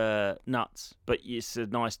you're nuts, but it's a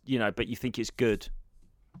nice, but you think it's good.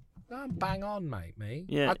 I'm bang on, mate, me.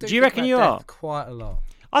 Yeah. I Do you reckon you are? Quite a lot.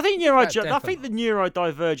 I think the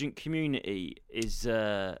neurodivergent community is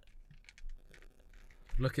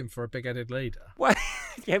looking for a big-headed leader. Well,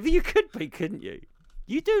 yeah, but you could be, couldn't you?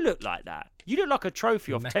 You do look like that. You look like a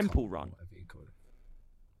trophy off Temple Run. Whatever you call it.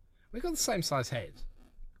 We've got the same size head.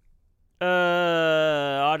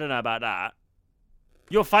 I don't know about that.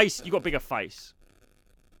 Your face, you got a bigger face.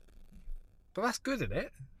 But that's good, isn't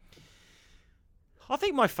it? I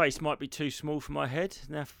think my face might be too small for my head.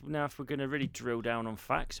 Now if we're going to really drill down on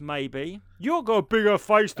facts, maybe. You've got a bigger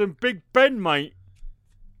face than Big Ben, mate.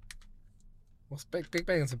 What's Big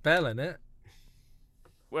Ben's a bell, isn't it?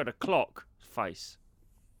 Well, the clock face.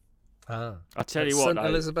 Ah. I tell you what, St.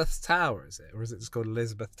 Elizabeth's Tower, is it? Or is it just called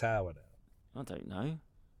Elizabeth Tower now? I don't know.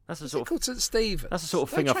 That's the Is sort it called St. Stephen's? That's the sort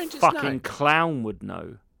of thing They a changed its fucking name. clown would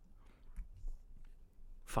know.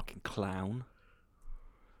 Fucking clown.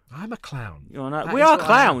 I'm a clown. You know, That we is are what I am.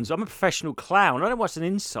 clowns. I'm a professional clown. I don't know what's an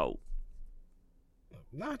insult.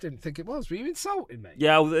 No, I didn't think it was. Were you insulting me?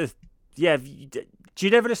 Yeah, yeah. Do you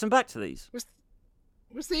never listen back to these?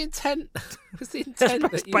 Was the intent? Was the intent?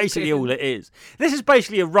 That's that you basically did? all it is. This is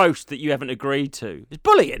basically a roast that you haven't agreed to. It's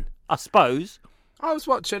bullying, I suppose. I was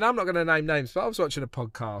watching. I'm not going to name names, but I was watching a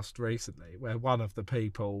podcast recently where one of the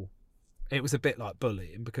people, it was a bit like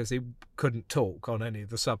bullying because he couldn't talk on any of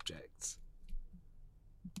the subjects.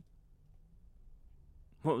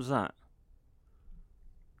 What was that?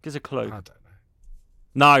 Give us a clue. I don't know.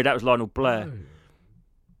 No, that was Lionel Blair.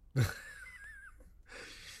 No.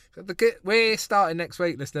 We're starting next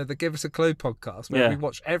week, listener, the Give Us a Clue podcast, where we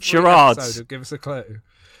watch every charades. episode of Give Us a Clue.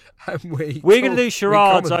 And we're going to do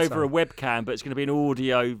charades over a webcam, but it's going to be an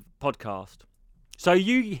audio podcast. So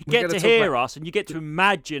you get to hear us and you get to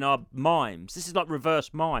imagine our mimes. This is like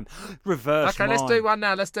reverse mime. Reverse mime. Okay,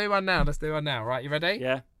 let's do one now. Right, you ready?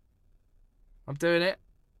 Yeah. I'm doing it.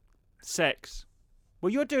 Sex.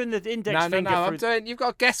 Well, you're doing the index finger. No. I'm doing. You've got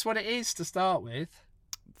to guess what it is to start with.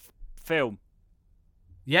 Film.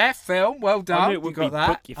 Yeah, film. Well done. I knew it would you got be that.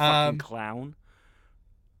 book, you fucking clown.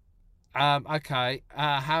 Okay.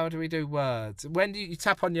 How do we do words? When do you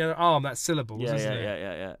tap on your arm? That's syllables, isn't it?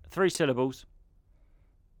 Yeah. 3 syllables.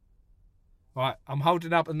 Right. I'm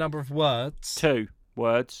holding up a number of words. 2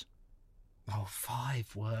 words. Oh,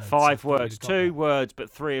 5 words. 5 words. 2 words, but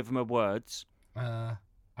 3 of them are words.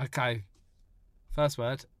 Okay. First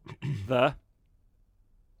word. The.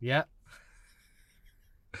 Yeah.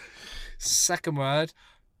 Second word.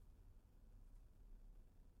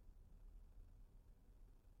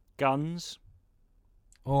 Guns.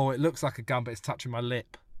 Oh, it looks like a gun, but it's touching my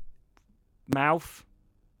lip. Mouth.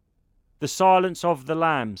 The Silence of the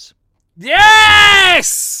Lambs.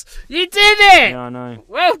 Yes! You did it! Yeah, I know.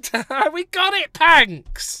 Well done. We got it,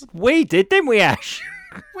 Panks. We did, didn't we, Ash?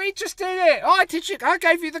 We just did it. I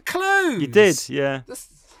gave you the clues. You did, yeah.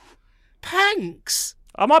 Panks.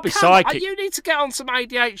 I might be psychic. You need to get on some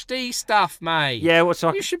ADHD stuff, mate. Yeah, what's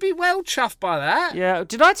You should be well chuffed by that. Yeah.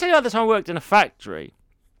 Did I tell you the other time I worked in a factory?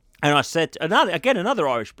 And I said, another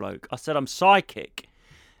Irish bloke, I said, I'm psychic.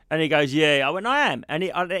 And he goes, yeah. I went, I am. I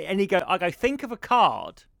go, think of a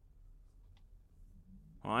card.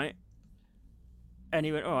 Right? And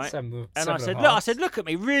he went, all right. I said, look at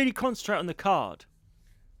me, really concentrate on the card.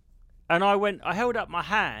 And I held up my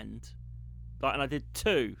hand, and I did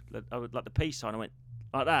 2, like the peace sign. I went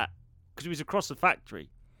like that, because he was across the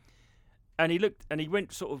factory. And he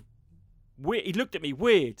went sort of weird. He looked at me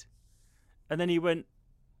weird. And then he went,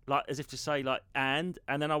 like, as if to say, like, and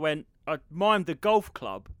then I mimed the golf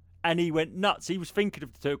club, and he went nuts. He was thinking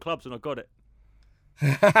of the 2 clubs, and I got it.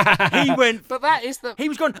 He went, but that is he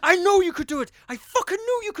was going, I know you could do it. I fucking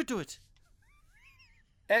knew you could do it.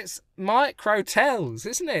 It's micro tells,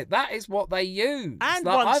 isn't it? That is what they use. And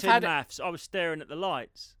once in maths, I was staring at the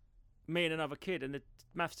lights, me and another kid, and the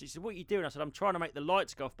maths teacher said, what are you doing? I said, I'm trying to make the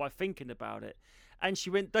lights go off by thinking about it. And she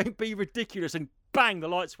went, don't be ridiculous, and bang, the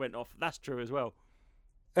lights went off. That's true as well.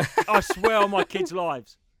 I swear on my kids'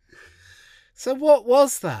 lives. So what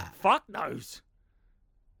was that? Fuck knows.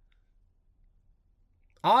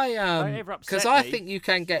 Because I think you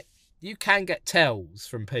can get tells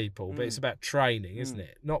from people, but it's about training, isn't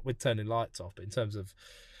it? Not with turning lights off, but in terms of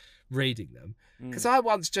reading them. Because I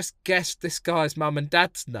once just guessed this guy's mum and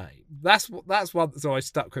dad's name. That's one that's always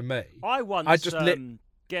stuck with me. I once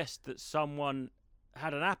guessed that someone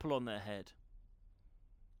had an apple on their head.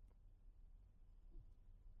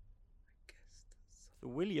 The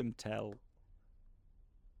William tell.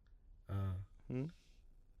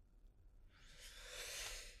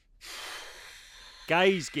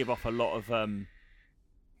 Gays give off a lot of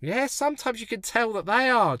Yeah, sometimes you can tell that they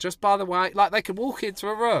are just by the way, like they can walk into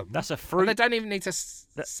a room. That's a fruit. They don't even need to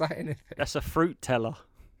say anything. That's a fruit teller.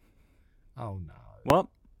 Oh no. What?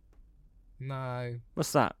 No.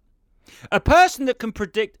 What's that? A person that can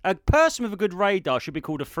predict. A person with a good radar should be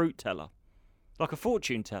called a fruit teller, like a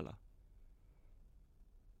fortune teller.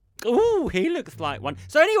 Ooh, he looks like one.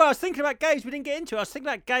 So anyway, I was thinking about gays. We didn't get into it. I was thinking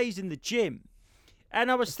about gays in the gym. And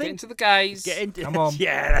I was thinking... Get into the gays. Come on.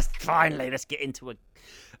 Yeah, let's get into it.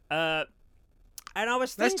 And I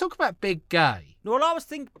was thinking... Let's talk about big gay. Well, I was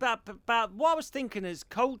thinking about what I was thinking is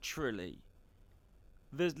culturally,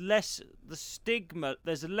 there's less the stigma.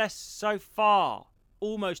 There's less so far,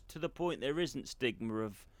 almost to the point there isn't stigma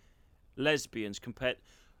of lesbians compared.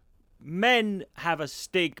 Men have a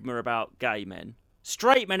stigma about gay men.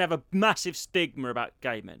 Straight men have a massive stigma about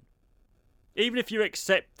gay men. Even if you're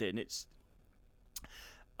accepting, it's...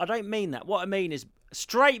 I don't mean that. What I mean is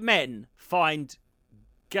straight men find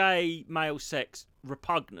gay male sex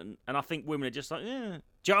repugnant, and I think women are just like, yeah.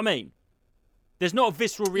 Do you know what I mean? There's not a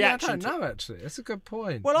visceral reaction. I don't know, actually. That's a good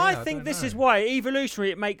point. Well, I think this is why, evolutionary,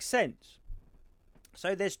 it makes sense.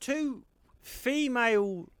 So there's 2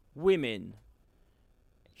 female women,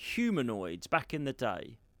 humanoids, back in the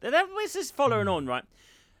day. This is following on, right?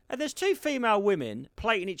 And there's 2 female women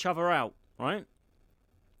plating each other out, right?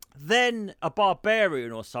 Then a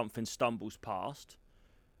barbarian or something stumbles past.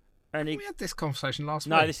 And we had this conversation last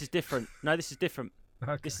week. No, this is different.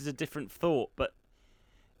 Okay. This is a different thought. But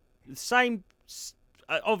the same...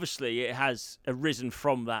 obviously, it has arisen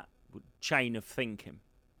from that chain of thinking.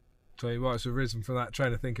 Tell you what, it's arisen from that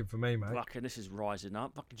train of thinking for me, mate. Fucking, this is rising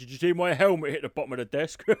up. Fucking, did you see my helmet hit the bottom of the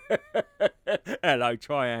desk? Hello,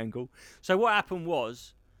 triangle. So what happened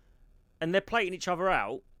was, and they're plating each other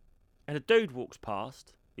out, and a dude walks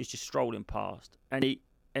past. He's just strolling past, and he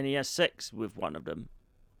has sex with one of them,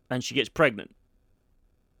 and she gets pregnant.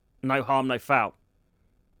 No harm, no foul.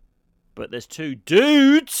 But there's 2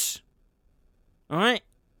 dudes, all right,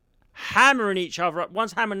 hammering each other up.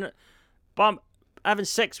 One's hammering, having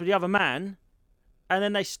sex with the other man, and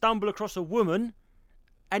then they stumble across a woman,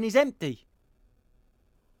 and he's empty.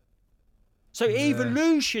 So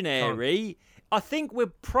evolutionary, I think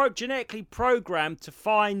we're genetically programmed to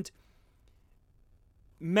find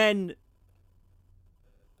men,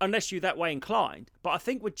 unless you're that way inclined, but I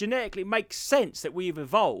think it makes sense that we've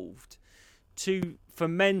evolved for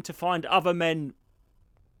men to find other men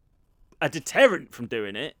a deterrent from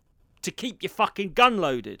doing it, to keep your fucking gun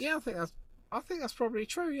loaded. Yeah, I think that's probably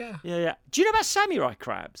true, yeah. Yeah. Do you know about samurai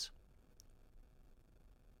crabs?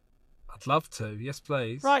 I'd love to. Yes,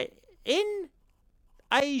 please. Right. In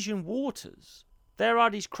Asian waters, there are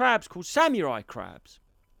these crabs called samurai crabs.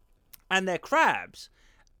 And they're crabs.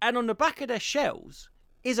 And on the back of their shells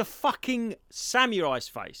is a fucking samurai's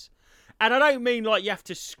face. And I don't mean like you have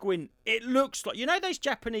to squint. It looks like, you know those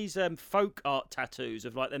Japanese folk art tattoos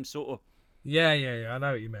of like them sort of... Yeah. I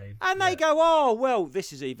know what you mean. And they go, oh, well,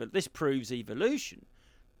 this proves evolution.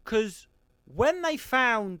 Because when they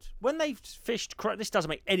fished crabs, this doesn't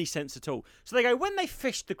make any sense at all. So they go, when they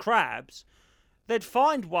fished the crabs, they'd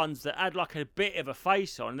find ones that had like a bit of a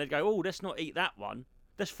face on, and they'd go, oh, let's not eat that one.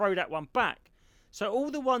 Let's throw that one back. So all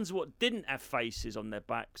the ones what didn't have faces on their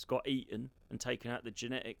backs got eaten and taken out the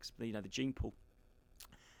genetics, the gene pool.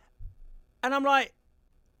 And I'm like,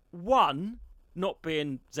 one, not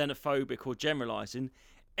being xenophobic or generalising,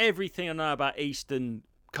 everything I know about Eastern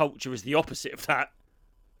culture is the opposite of that.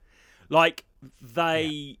 Like,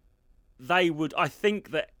 I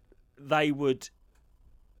think that they would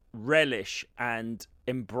relish and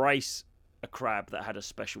embrace a crab that had a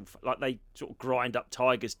special, like they sort of grind up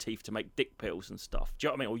tigers' teeth to make dick pills and stuff. Do you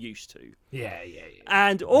know what I mean? Or used to. Yeah.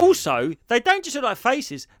 And also, they don't just look like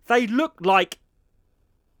faces; they look like,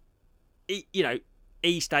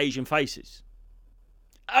 East Asian faces.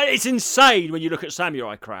 It's insane when you look at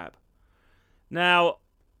samurai crab. Now,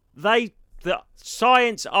 the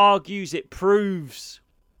science argues it proves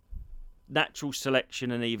natural selection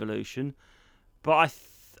and evolution, but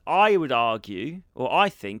I would argue, or I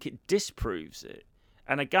think it disproves it.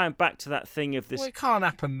 And going back to that thing of this... Well, it can't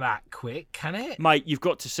happen that quick, can it? Mate, you've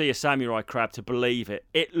got to see a samurai crab to believe it.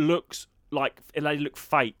 It looks like... They look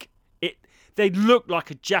fake. They look like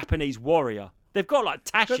a Japanese warrior. They've got like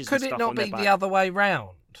tashes and stuff on their back. Could it not be the other way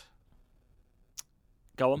round?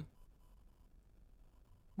 Go on.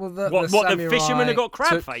 Well, the fishermen have got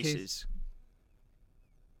crab faces?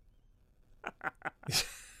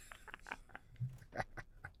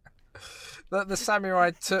 The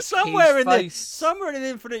samurai took somewhere his in face... somewhere in an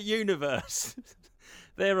infinite universe,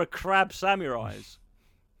 there are crab samurais.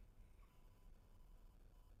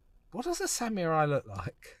 What does a samurai look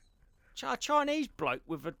like? A Chinese bloke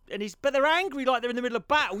but they're angry like they're in the middle of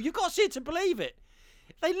battle. You've got to see it to believe it.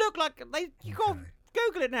 They look like you got to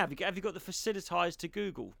Google it now. Have you got the facilities to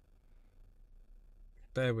Google?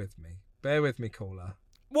 Bear with me, caller.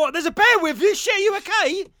 What? There's a bear with you? Shit, are you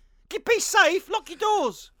okay? Be safe. Lock your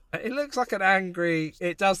doors. It looks like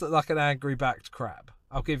it does look like an angry backed crab.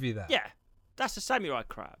 I'll give you that. Yeah, that's a samurai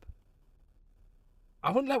crab.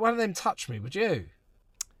 I wouldn't let one of them touch me, would you?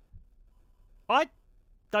 I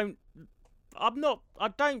don't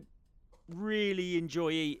really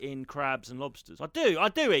enjoy eating crabs and lobsters. I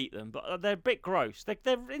do eat them, but they're a bit gross.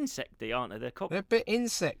 They're insecty, aren't they? They're a bit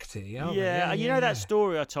insecty, aren't they? Yeah, you know that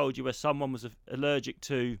story I told you where someone was allergic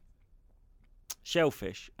to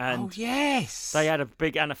shellfish, and yes, they had a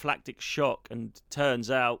big anaphylactic shock, and turns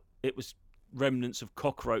out it was remnants of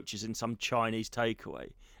cockroaches in some Chinese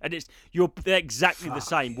takeaway. And they're exactly the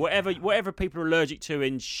same. Whatever people are allergic to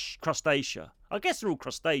in crustacea, I guess they're all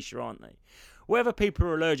crustacea, aren't they? Whatever people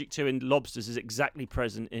are allergic to in lobsters is exactly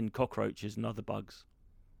present in cockroaches and other bugs.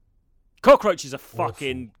 Cockroaches are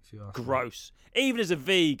fucking gross. Even as a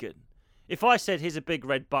vegan, if I said, here's a big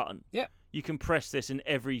red button, you can press this and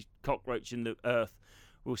every cockroach in the earth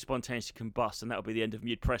will spontaneously combust, and that'll be the end of them.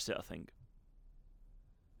 You'd press it, I think.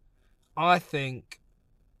 I think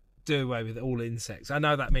do away with all insects. I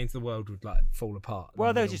know that means the world would fall apart.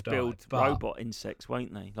 Well, they'll just build robot insects,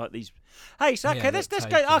 won't they? Like these. Hey, so okay, let's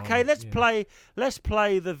go. Okay, let's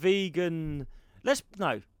play the vegan.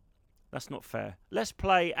 No, that's not fair. Let's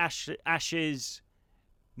play Ash's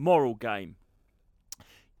moral game.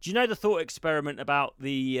 Do you know the thought experiment about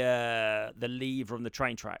the lever on the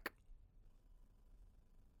train track?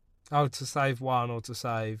 Oh, to save one or to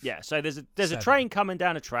save... Yeah, so there's a train coming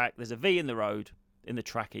down a track. There's a V in the road, in the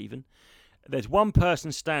track even. There's one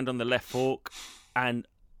person stand on the left fork and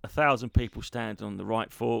 1,000 people stand on the right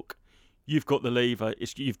fork. You've got the lever.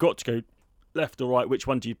 You've got to go left or right. Which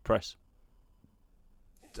one do you press?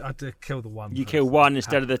 I'd kill the one. You kill one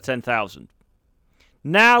instead of the 10,000.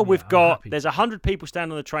 Now there's 100 people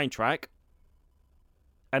standing on the train track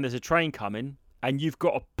and there's a train coming and you've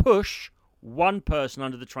got to push one person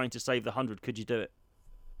under the train to save the 100. Could you do it?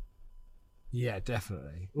 Yeah,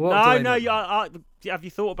 definitely. No. Have you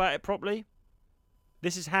thought about it properly?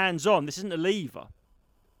 This is hands-on. This isn't a lever.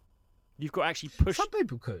 You've got to actually push. Some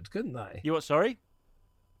people couldn't they? You what? Sorry.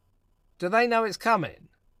 Do they know it's coming?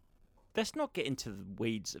 Let's not get into the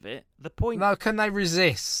weeds of it. The point. No, can they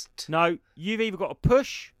resist? No, you've either got to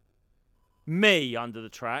push me under the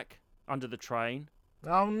train.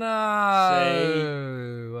 Oh no!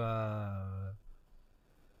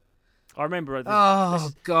 I remember.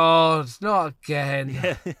 God, not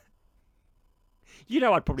again. You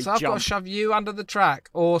know, I'd probably So I've jump. got to shove you under the track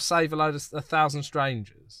or save 1,000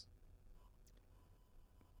 strangers.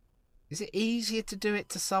 Is it easier to do it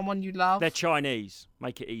to someone you love? They're Chinese.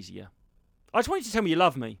 Make it easier. I just want you to tell me you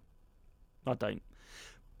love me. I don't.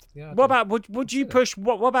 Yeah, What about would you push?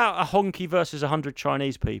 What about a honky versus 100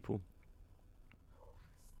 Chinese people?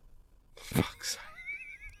 Fuck's sake.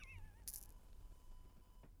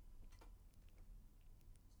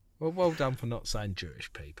 Well done for not saying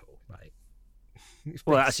Jewish people, mate.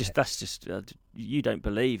 Well, that's just you don't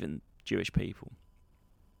believe in Jewish people.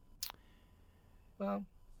 Well,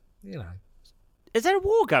 you know. Is there a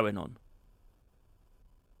war going on?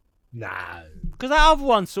 No. Because that other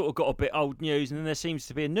one sort of got a bit old news, and then there seems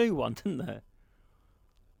to be a new one, didn't there?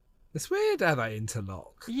 It's weird how they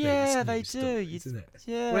interlock. Yeah, they do. Stories, isn't it?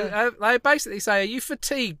 Yeah. Well, they basically say, "Are you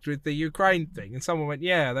fatigued with the Ukraine thing?" And someone went,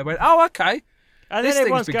 "Yeah." They went, "Oh, okay." And this then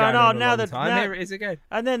everyone's thing's been going, on "Oh, now that that here it is again."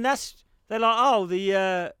 And then they're like, "Oh,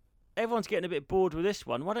 everyone's getting a bit bored with this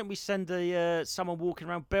one. Why don't we send someone walking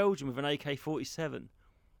around Belgium with an AK-47?"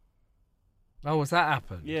 Oh, has that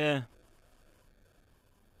happened? Yeah.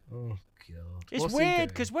 Oh God. It's What's he weird doing?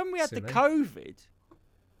 because when we had the Silly. COVID,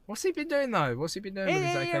 What's he been doing though? What's he been doing with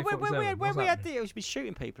his AK-47? when we had he's been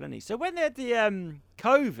shooting people, hasn't he? So when they had the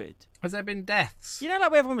COVID, Has there been deaths? you know,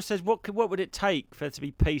 like when everyone says, what would it take for there to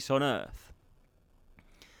be peace on Earth?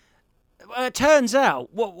 Well, it turns out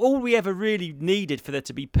all we ever really needed for there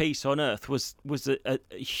to be peace on Earth was a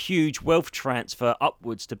huge wealth transfer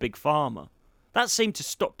upwards to Big Pharma. That seemed to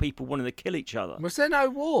stop people wanting to kill each other. Was there no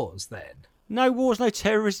wars then? No wars, no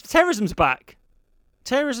terrorism. Terrorism's back.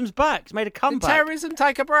 Terrorism's back. It's made a comeback. Did terrorism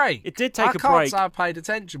take a break? It did take a I can't break. say I paid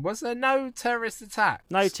attention. Was there no terrorist attacks?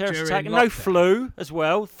 No terrorist during attack. No lockdown? flu as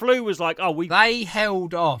well. Flu was like, They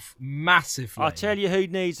held off massively. I tell you who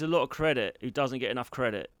needs a lot of credit, who doesn't get enough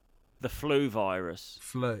credit. The flu virus.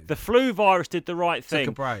 The flu virus did the right thing.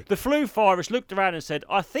 Took a break. The flu virus looked around and said,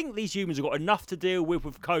 I think these humans have got enough to deal with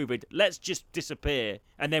COVID. Let's just disappear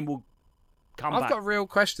and then we'll come back. I've got a real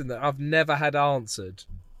question that I've never had answered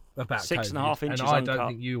about 6.5 inches and I uncut. don't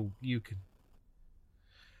think you can.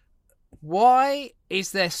 Why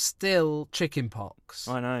is there still chickenpox?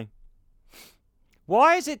 I know.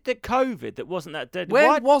 Why is it that COVID that wasn't that deadly?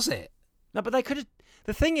 Where was it? No, but they could have.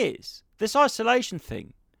 The thing is, this isolation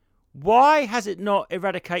thing. Why has it not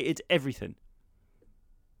eradicated everything?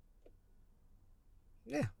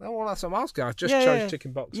 Yeah, well, that's what I'm asking. I just chose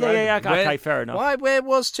chickenpox. Yeah, okay, fair enough. Where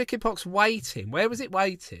was chickenpox waiting? Where was it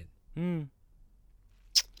waiting?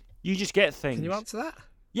 You just get things. Can you answer that?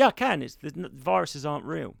 Yeah, I can. The viruses aren't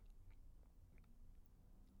real.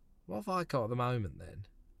 What have I got at the moment then?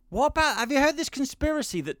 What about? Have you heard this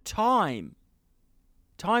conspiracy that time's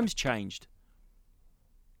changed?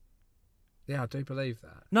 Yeah, I do believe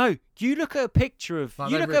that. No, you look at a picture of.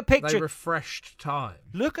 Look at a picture. They refreshed time.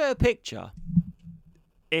 Look at a picture.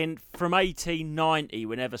 From 1890,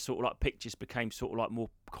 whenever sort of like pictures became sort of like more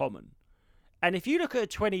common, and if you look at a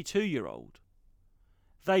 22-year-old,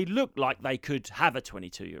 they look like they could have a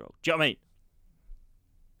 22-year-old. Do you know what I mean?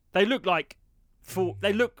 They look like,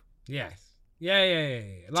 they look. Yes. Yeah.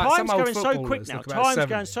 Like Time's some old going so quick footballers now. look about Time's 70.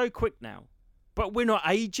 going so quick now, but we're not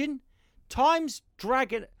aging. Time's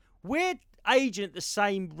dragging. We're aging at the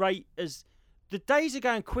same rate as the days are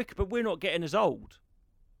going quicker, but we're not getting as old.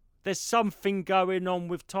 There's something going on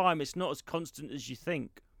with time. It's not as constant as you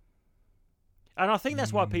think. And I think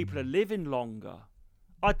that's why people are living longer.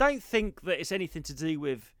 I don't think that it's anything to do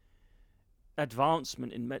with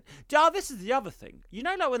advancement in this is the other thing. You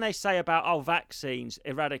know, like when they say about, vaccines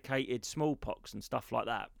eradicated smallpox and stuff like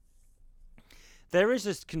that. There is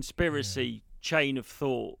a conspiracy train of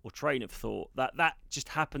thought that just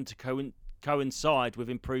happened to coincide with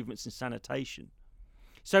improvements in sanitation.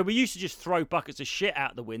 So we used to just throw buckets of shit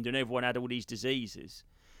out the window and everyone had all these diseases.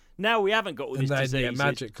 Now we haven't got all these diseases. Yeah,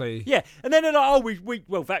 magically. Yeah, and then they're like,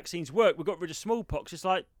 vaccines work. We got rid of smallpox. It's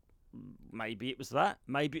like, maybe it was that.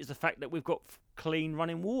 Maybe it's the fact that we've got clean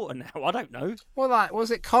running water now. I don't know. Well, like,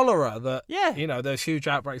 was it cholera that? Yeah. You know, there's huge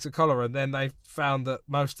outbreaks of cholera, and then they found that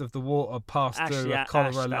most of the water passed through a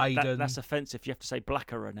cholera-laden. That's offensive. You have to say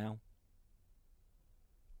blackera now.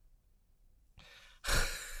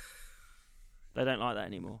 They don't like that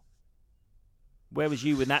anymore. Where was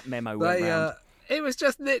you when that memo went round? It was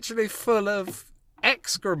just literally full of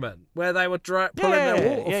excrement where they were pulling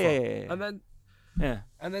their water from. And then... Yeah,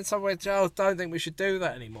 and then someone went, "I don't think we should do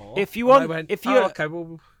that anymore." If you want, okay,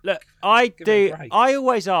 well, look, I do. I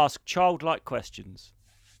always ask childlike questions,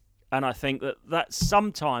 and I think that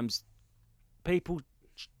sometimes people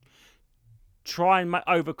try and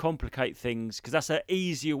overcomplicate things because that's an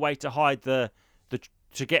easier way to hide to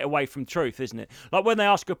get away from truth, isn't it? Like when they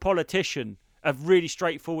ask a politician a really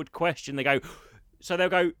straightforward question, they'll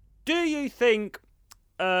go, "Do you think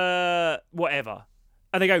whatever?"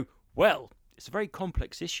 And they go, "Well, it's a very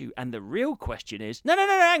complex issue, and the real question is..." No,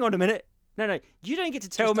 hang on a minute. No, you don't get to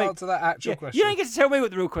tell me... answer that actual question. You don't get to tell me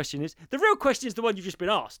what the real question is. The real question is the one you've just been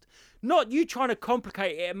asked. Not you trying to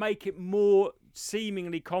complicate it and make it more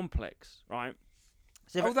seemingly complex, right?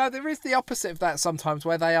 So although there is the opposite of that sometimes,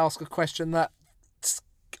 where they ask a question that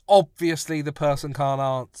obviously the person can't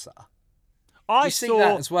answer. You see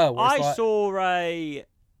that as well.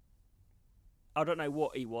 I don't know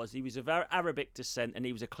what he was. He was of Arabic descent, and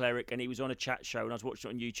he was a cleric, and he was on a chat show, and I was watching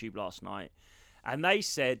it on YouTube last night. And they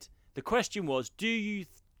said the question was,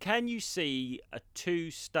 can you see a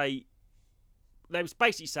two-state? They was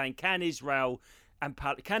basically saying, can Israel and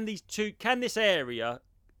can this area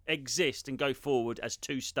exist and go forward as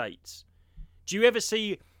two states? Do you ever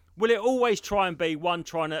see? Will it always try and be one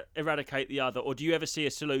trying to eradicate the other, or do you ever see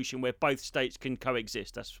a solution where both states can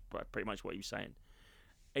coexist? That's pretty much what he was saying.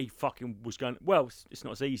 He fucking was going, well, it's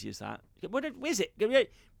not as easy as that. What is it?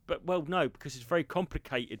 But, well, no, because it's very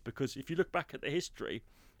complicated, because if you look back at the history,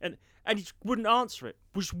 and he just wouldn't answer it.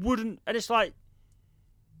 Just wouldn't. And it's like...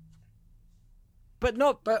 But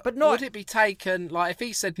not... Would it be taken, like, if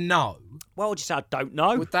he said no... Well, would you say, I don't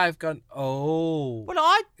know? Would they have gone, oh...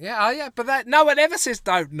 Well, Yeah, but no one ever says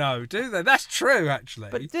don't know, do they? That's true, actually.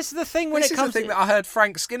 But this is the thing when this it comes... This is the thing that I heard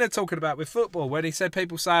Frank Skinner talking about with football, when he said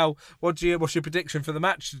people say, oh, what's your prediction for the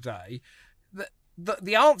match today?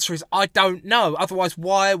 The answer is, I don't know. Otherwise,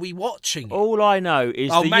 why are we watching it? All I know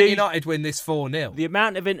is... Man United win this 4-0. The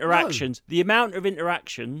amount of interactions... No. The amount of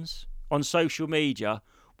interactions on social media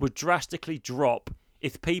would drastically drop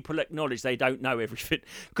if people acknowledge they don't know everything.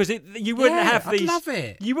 Because you wouldn't have these... I love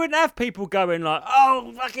it. You wouldn't have people going like,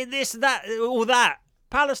 oh, fucking this, that, all that.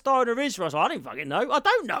 Palestine or Israel. I don't fucking know. I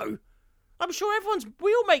don't know. I'm sure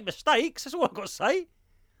we all make mistakes. That's all I've got to say.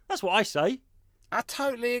 That's what I say. I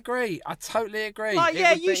totally agree. Like,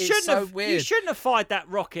 yeah, you shouldn't have fired that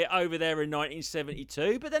rocket over there in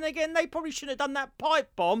 1972. But then again, they probably shouldn't have done that pipe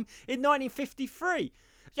bomb in 1953.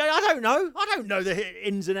 Yeah, I don't know. I don't know the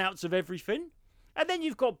ins and outs of everything. And then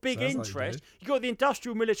you've got big interest. You've got the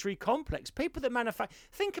industrial military complex. People that manufacture...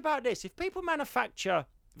 Think about this. If people manufacture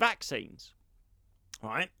vaccines,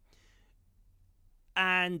 right,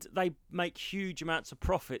 and they make huge amounts of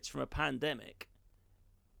profits from a pandemic,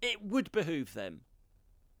 it would behoove them,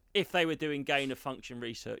 if they were doing gain-of-function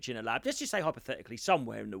research in a lab, let's just say hypothetically,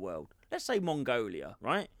 somewhere in the world, let's say Mongolia,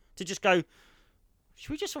 right, to just go, should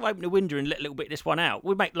we just open the window and let a little bit of this one out?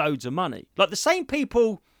 We'd make loads of money. Like, the same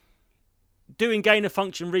people doing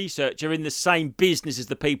gain-of-function research are in the same business as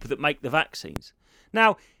the people that make the vaccines.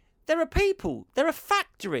 Now, there are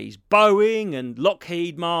factories, Boeing and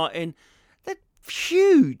Lockheed Martin, they're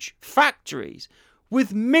huge factories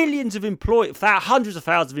with millions of employees, hundreds of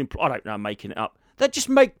thousands of employees, I don't know, I'm making it up, that just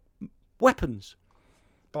make weapons.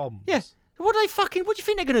 Bombs. Yeah. What do you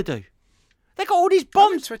think they're going to do? They got all these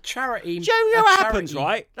bombs. To a charity. Do you know what happens,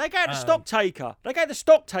 right? They go to the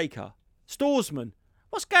stock taker. Storesman.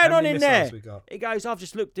 What's going on in there? He goes, I've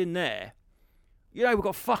just looked in there. You know,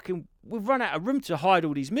 we've run out of room to hide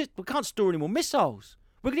all these missiles. We can't store any more missiles.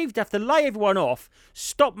 We're going to either have to lay everyone off,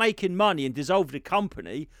 stop making money and dissolve the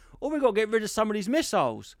company, or we've got to get rid of some of these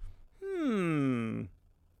missiles.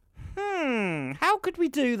 How could we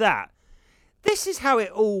do that? This is how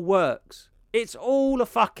it all works. It's all a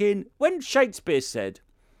fucking... When Shakespeare said,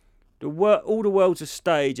 all the world's a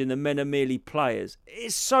stage and the men are merely players,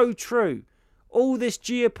 it's so true. All this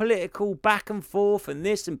geopolitical back and forth and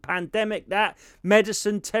this and pandemic, that,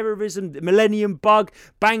 medicine, terrorism, the millennium bug,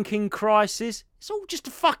 banking crisis. It's all just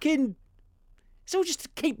to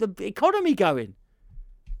keep the economy going.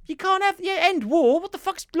 You can't end war. What the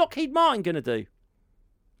fuck's Lockheed Martin going to do?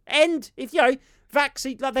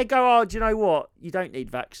 Vaccine, like they go, oh, do you know what? You don't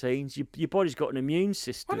need vaccines. Your body's got an immune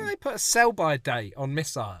system. Why don't they put a sell-by date on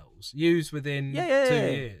missiles used within 2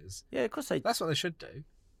 years? Yeah, of course they... That's what they should do.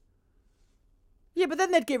 Yeah, but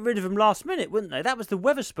then they'd get rid of them last minute, wouldn't they? That was the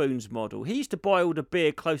Weatherspoons model. He used to buy all the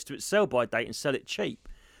beer close to its sell-by date and sell it cheap.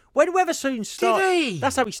 When Weatherspoons started... Did he?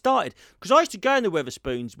 That's how he started. Because I used to go in the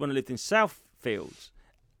Weatherspoons when I lived in Southfields.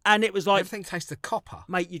 And it was like... Everything tasted copper.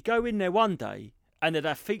 Mate, you'd go in there one day and they'd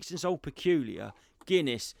have Feasts Old Peculiar,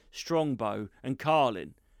 Guinness, Strongbow and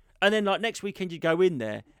Carlin. And then like next weekend you'd go in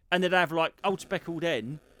there and they'd have like Old Speckled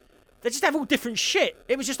Hen. They just have all different shit.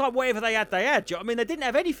 It was just like whatever they had, they had. Do you know what I mean? They didn't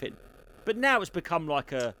have anything. But now it's become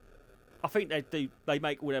like a... I think they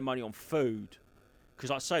make all their money on food.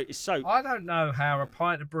 Because like it's so... I don't know how a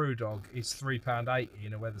pint of Brewdog is £3.80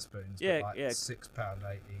 in a Wetherspoons, but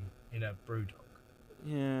 £6.80 in a Brewdog.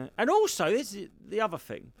 Yeah. And also, this is the other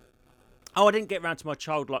thing. Oh, I didn't get round to my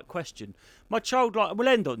childlike question. My childlike... We'll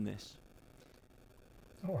end on this.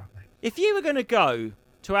 All right, mate. If you were going to go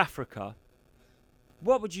to Africa,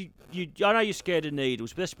 what would you... I know you're scared of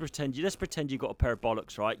needles, but let's pretend you've got a pair of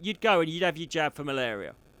bollocks, right? You'd go and you'd have your jab for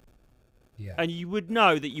malaria. Yeah. And you would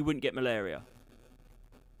know that you wouldn't get malaria.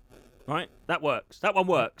 Right? That works. That one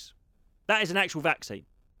works. That is an actual vaccine.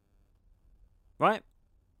 Right?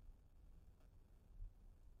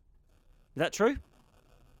 Is that true?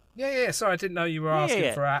 Yeah. Sorry, I didn't know you were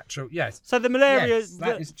asking for actual... Yes. So the malaria... Yes,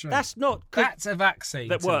 that is true. That's not... That's a vaccine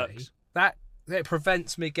that Me. works. That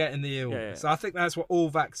prevents me getting the illness. Yeah. So I think that's what all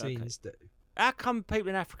vaccines do. How come people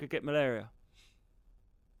in Africa get malaria?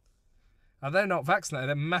 They're not vaccinated.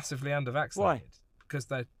 They're massively under-vaccinated. Why? Because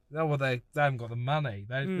they haven't got the money.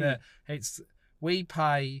 We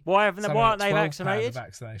pay... Why aren't they vaccinated?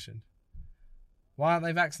 Vaccination. Why aren't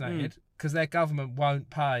they vaccinated? Because their government won't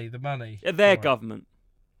pay the money. Their government.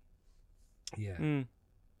 Yeah.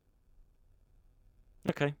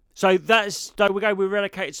 Okay. So we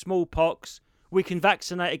eradicated smallpox. We can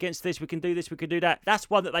vaccinate against this. We can do this. We can do that. That's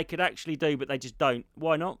one that they could actually do, but they just don't.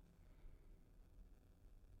 Why not?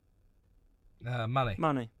 Money.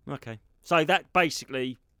 Money. Okay. So that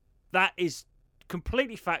is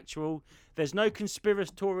completely factual. There's no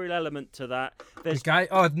conspiratorial element to that. Okay.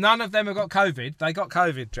 Oh, none of them have got COVID. They got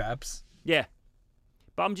COVID jabs. Yeah.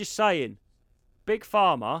 But I'm just saying, Big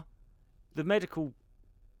Pharma, the medical...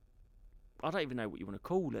 I don't even know what you want to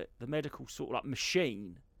call it. The medical sort of like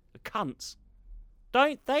machine. The cunts.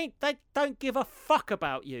 They don't give a fuck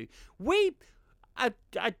about you. A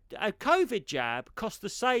COVID jab costs the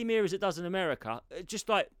same here as it does in America. Just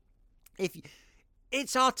like,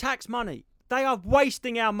 it's our tax money. They are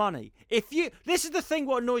wasting our money. This is the thing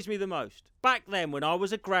what annoys me the most. Back then when I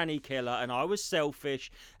was a granny killer and I was selfish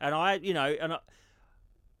and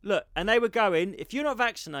look, and they were going, if you're not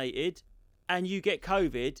vaccinated and you get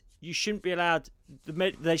COVID, you shouldn't be allowed,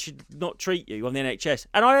 they should not treat you on the NHS.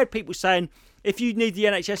 And I heard people saying, if you need the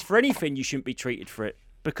NHS for anything, you shouldn't be treated for it.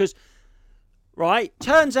 Because, right,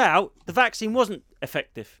 turns out the vaccine wasn't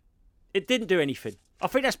effective. It didn't do anything. I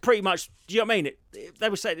think that's pretty much, do you know what I mean? They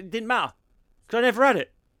were saying it didn't matter. Because I never had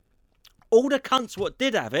it. All the cunts what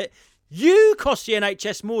did have it, you cost the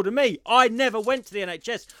NHS more than me. I never went to the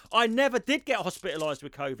NHS. I never did get hospitalised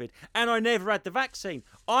with COVID. And I never had the vaccine.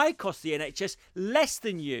 I cost the NHS less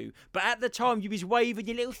than you. But at the time, you was waving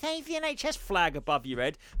your little Save the NHS flag above your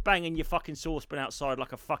head, banging your fucking saucepan outside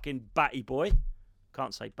like a fucking batty boy.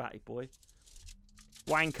 Can't say batty boy.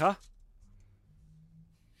 Wanker.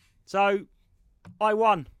 So, I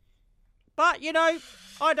won. But,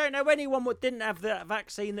 I don't know anyone that didn't have the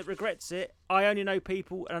vaccine that regrets it. I only know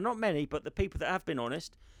people, and not many, but the people that have been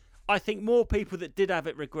honest. I think more people that did have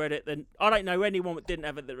it regret it than... I don't know anyone that didn't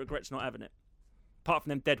have it that regrets not having it. Apart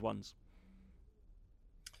from them dead ones.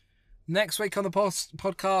 Next week on the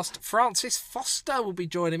podcast, Francis Foster will be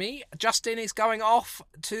joining me. Justin is going off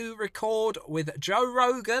to record with Joe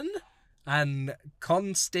Rogan and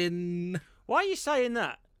Constin. Why are you saying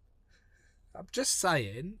that? I'm just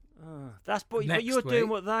saying... but you're doing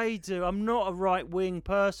what they do. I'm not a right-wing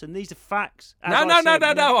person. These are facts. No.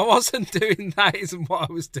 I wasn't doing that. Isn't what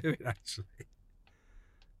I was doing, actually.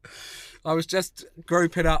 I was just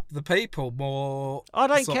grouping up the people more. I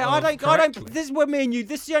don't care. I don't. This is where me and you.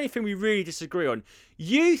 This is the only thing we really disagree on.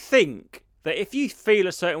 You think that if you feel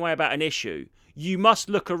a certain way about an issue, you must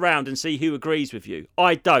look around and see who agrees with you.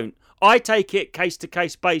 I don't. I take it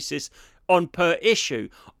case-to-case basis on per issue.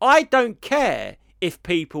 I don't care if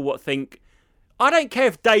people think... I don't care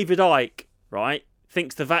if David Icke, right,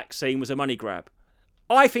 thinks the vaccine was a money grab.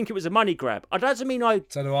 I think it was a money grab. That doesn't mean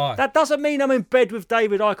So do I. That doesn't mean I'm in bed with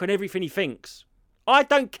David Icke on everything he thinks. I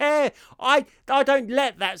don't care. I don't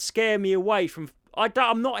let that scare me away from...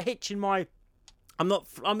 I'm not hitching my... I'm not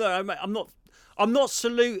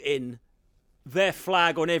saluting their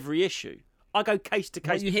flag on every issue. I go case to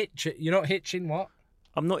case. You're not hitching what?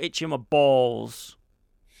 I'm not itching my balls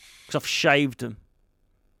because I've shaved them.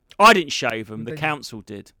 I didn't shave them. The council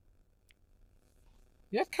did.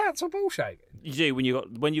 You have council ball shaving? You do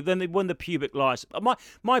when the pubic lice.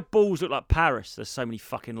 My balls look like Paris. There's so many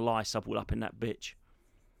fucking lice up all up in that bitch.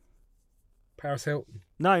 Paris Hilton.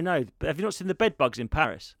 No. Have you not seen the bed bugs in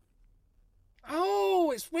Paris?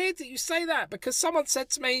 Oh, it's weird that you say that because someone said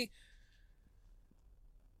to me.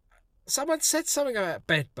 Someone said something about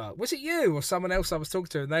bed bug. Was it you or someone else I was talking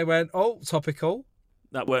to? And they went, "Oh, topical."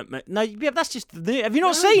 That weren't. No, yeah, that's just. Have you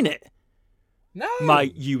not seen it? No,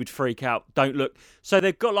 mate, you would freak out. Don't look. So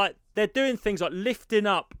they've got they're doing things like lifting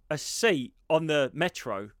up a seat on the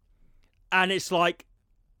metro, and it's like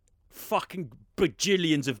fucking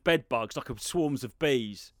bajillions of bed bugs, like swarms of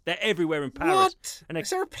bees. They're everywhere in Paris. What? And Is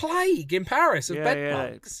there a plague in Paris of bed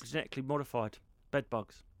bugs? Genetically modified bed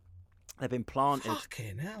bugs. They've been planted.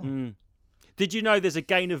 Fucking hell. Did you know there's a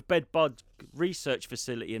gain of bed bug research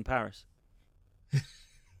facility in Paris?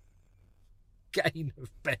 Gain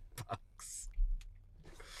of bed bugs.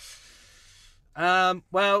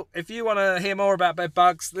 Well, if you want to hear more about bed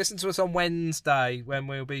bugs, listen to us on Wednesday when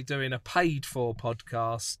we'll be doing a paid-for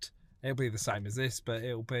podcast. It'll be the same as this, but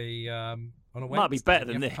it'll be on a Wednesday. Might be better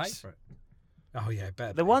than this. Oh, yeah,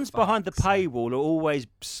 better. The ones behind the paywall are always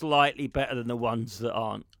slightly better than the ones that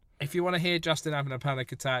aren't. If you want to hear Justin having a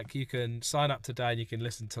panic attack, you can sign up today and you can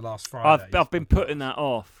listen to last Friday. I've been putting that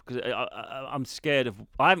off because I'm scared of.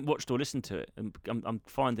 I haven't watched or listened to it, and I'm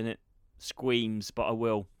finding it squeams, but I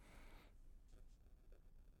will.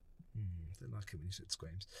 Didn't like it when you said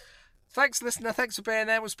screams. Thanks, listener. Thanks for being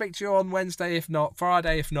there. We'll speak to you on Wednesday, if not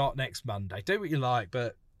Friday, if not next Monday. Do what you like,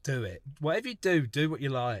 but do it. Whatever you do what you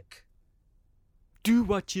like. Do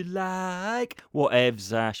what you like.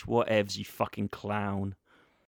 Whatevs, Ash. Whatevs, you fucking clown.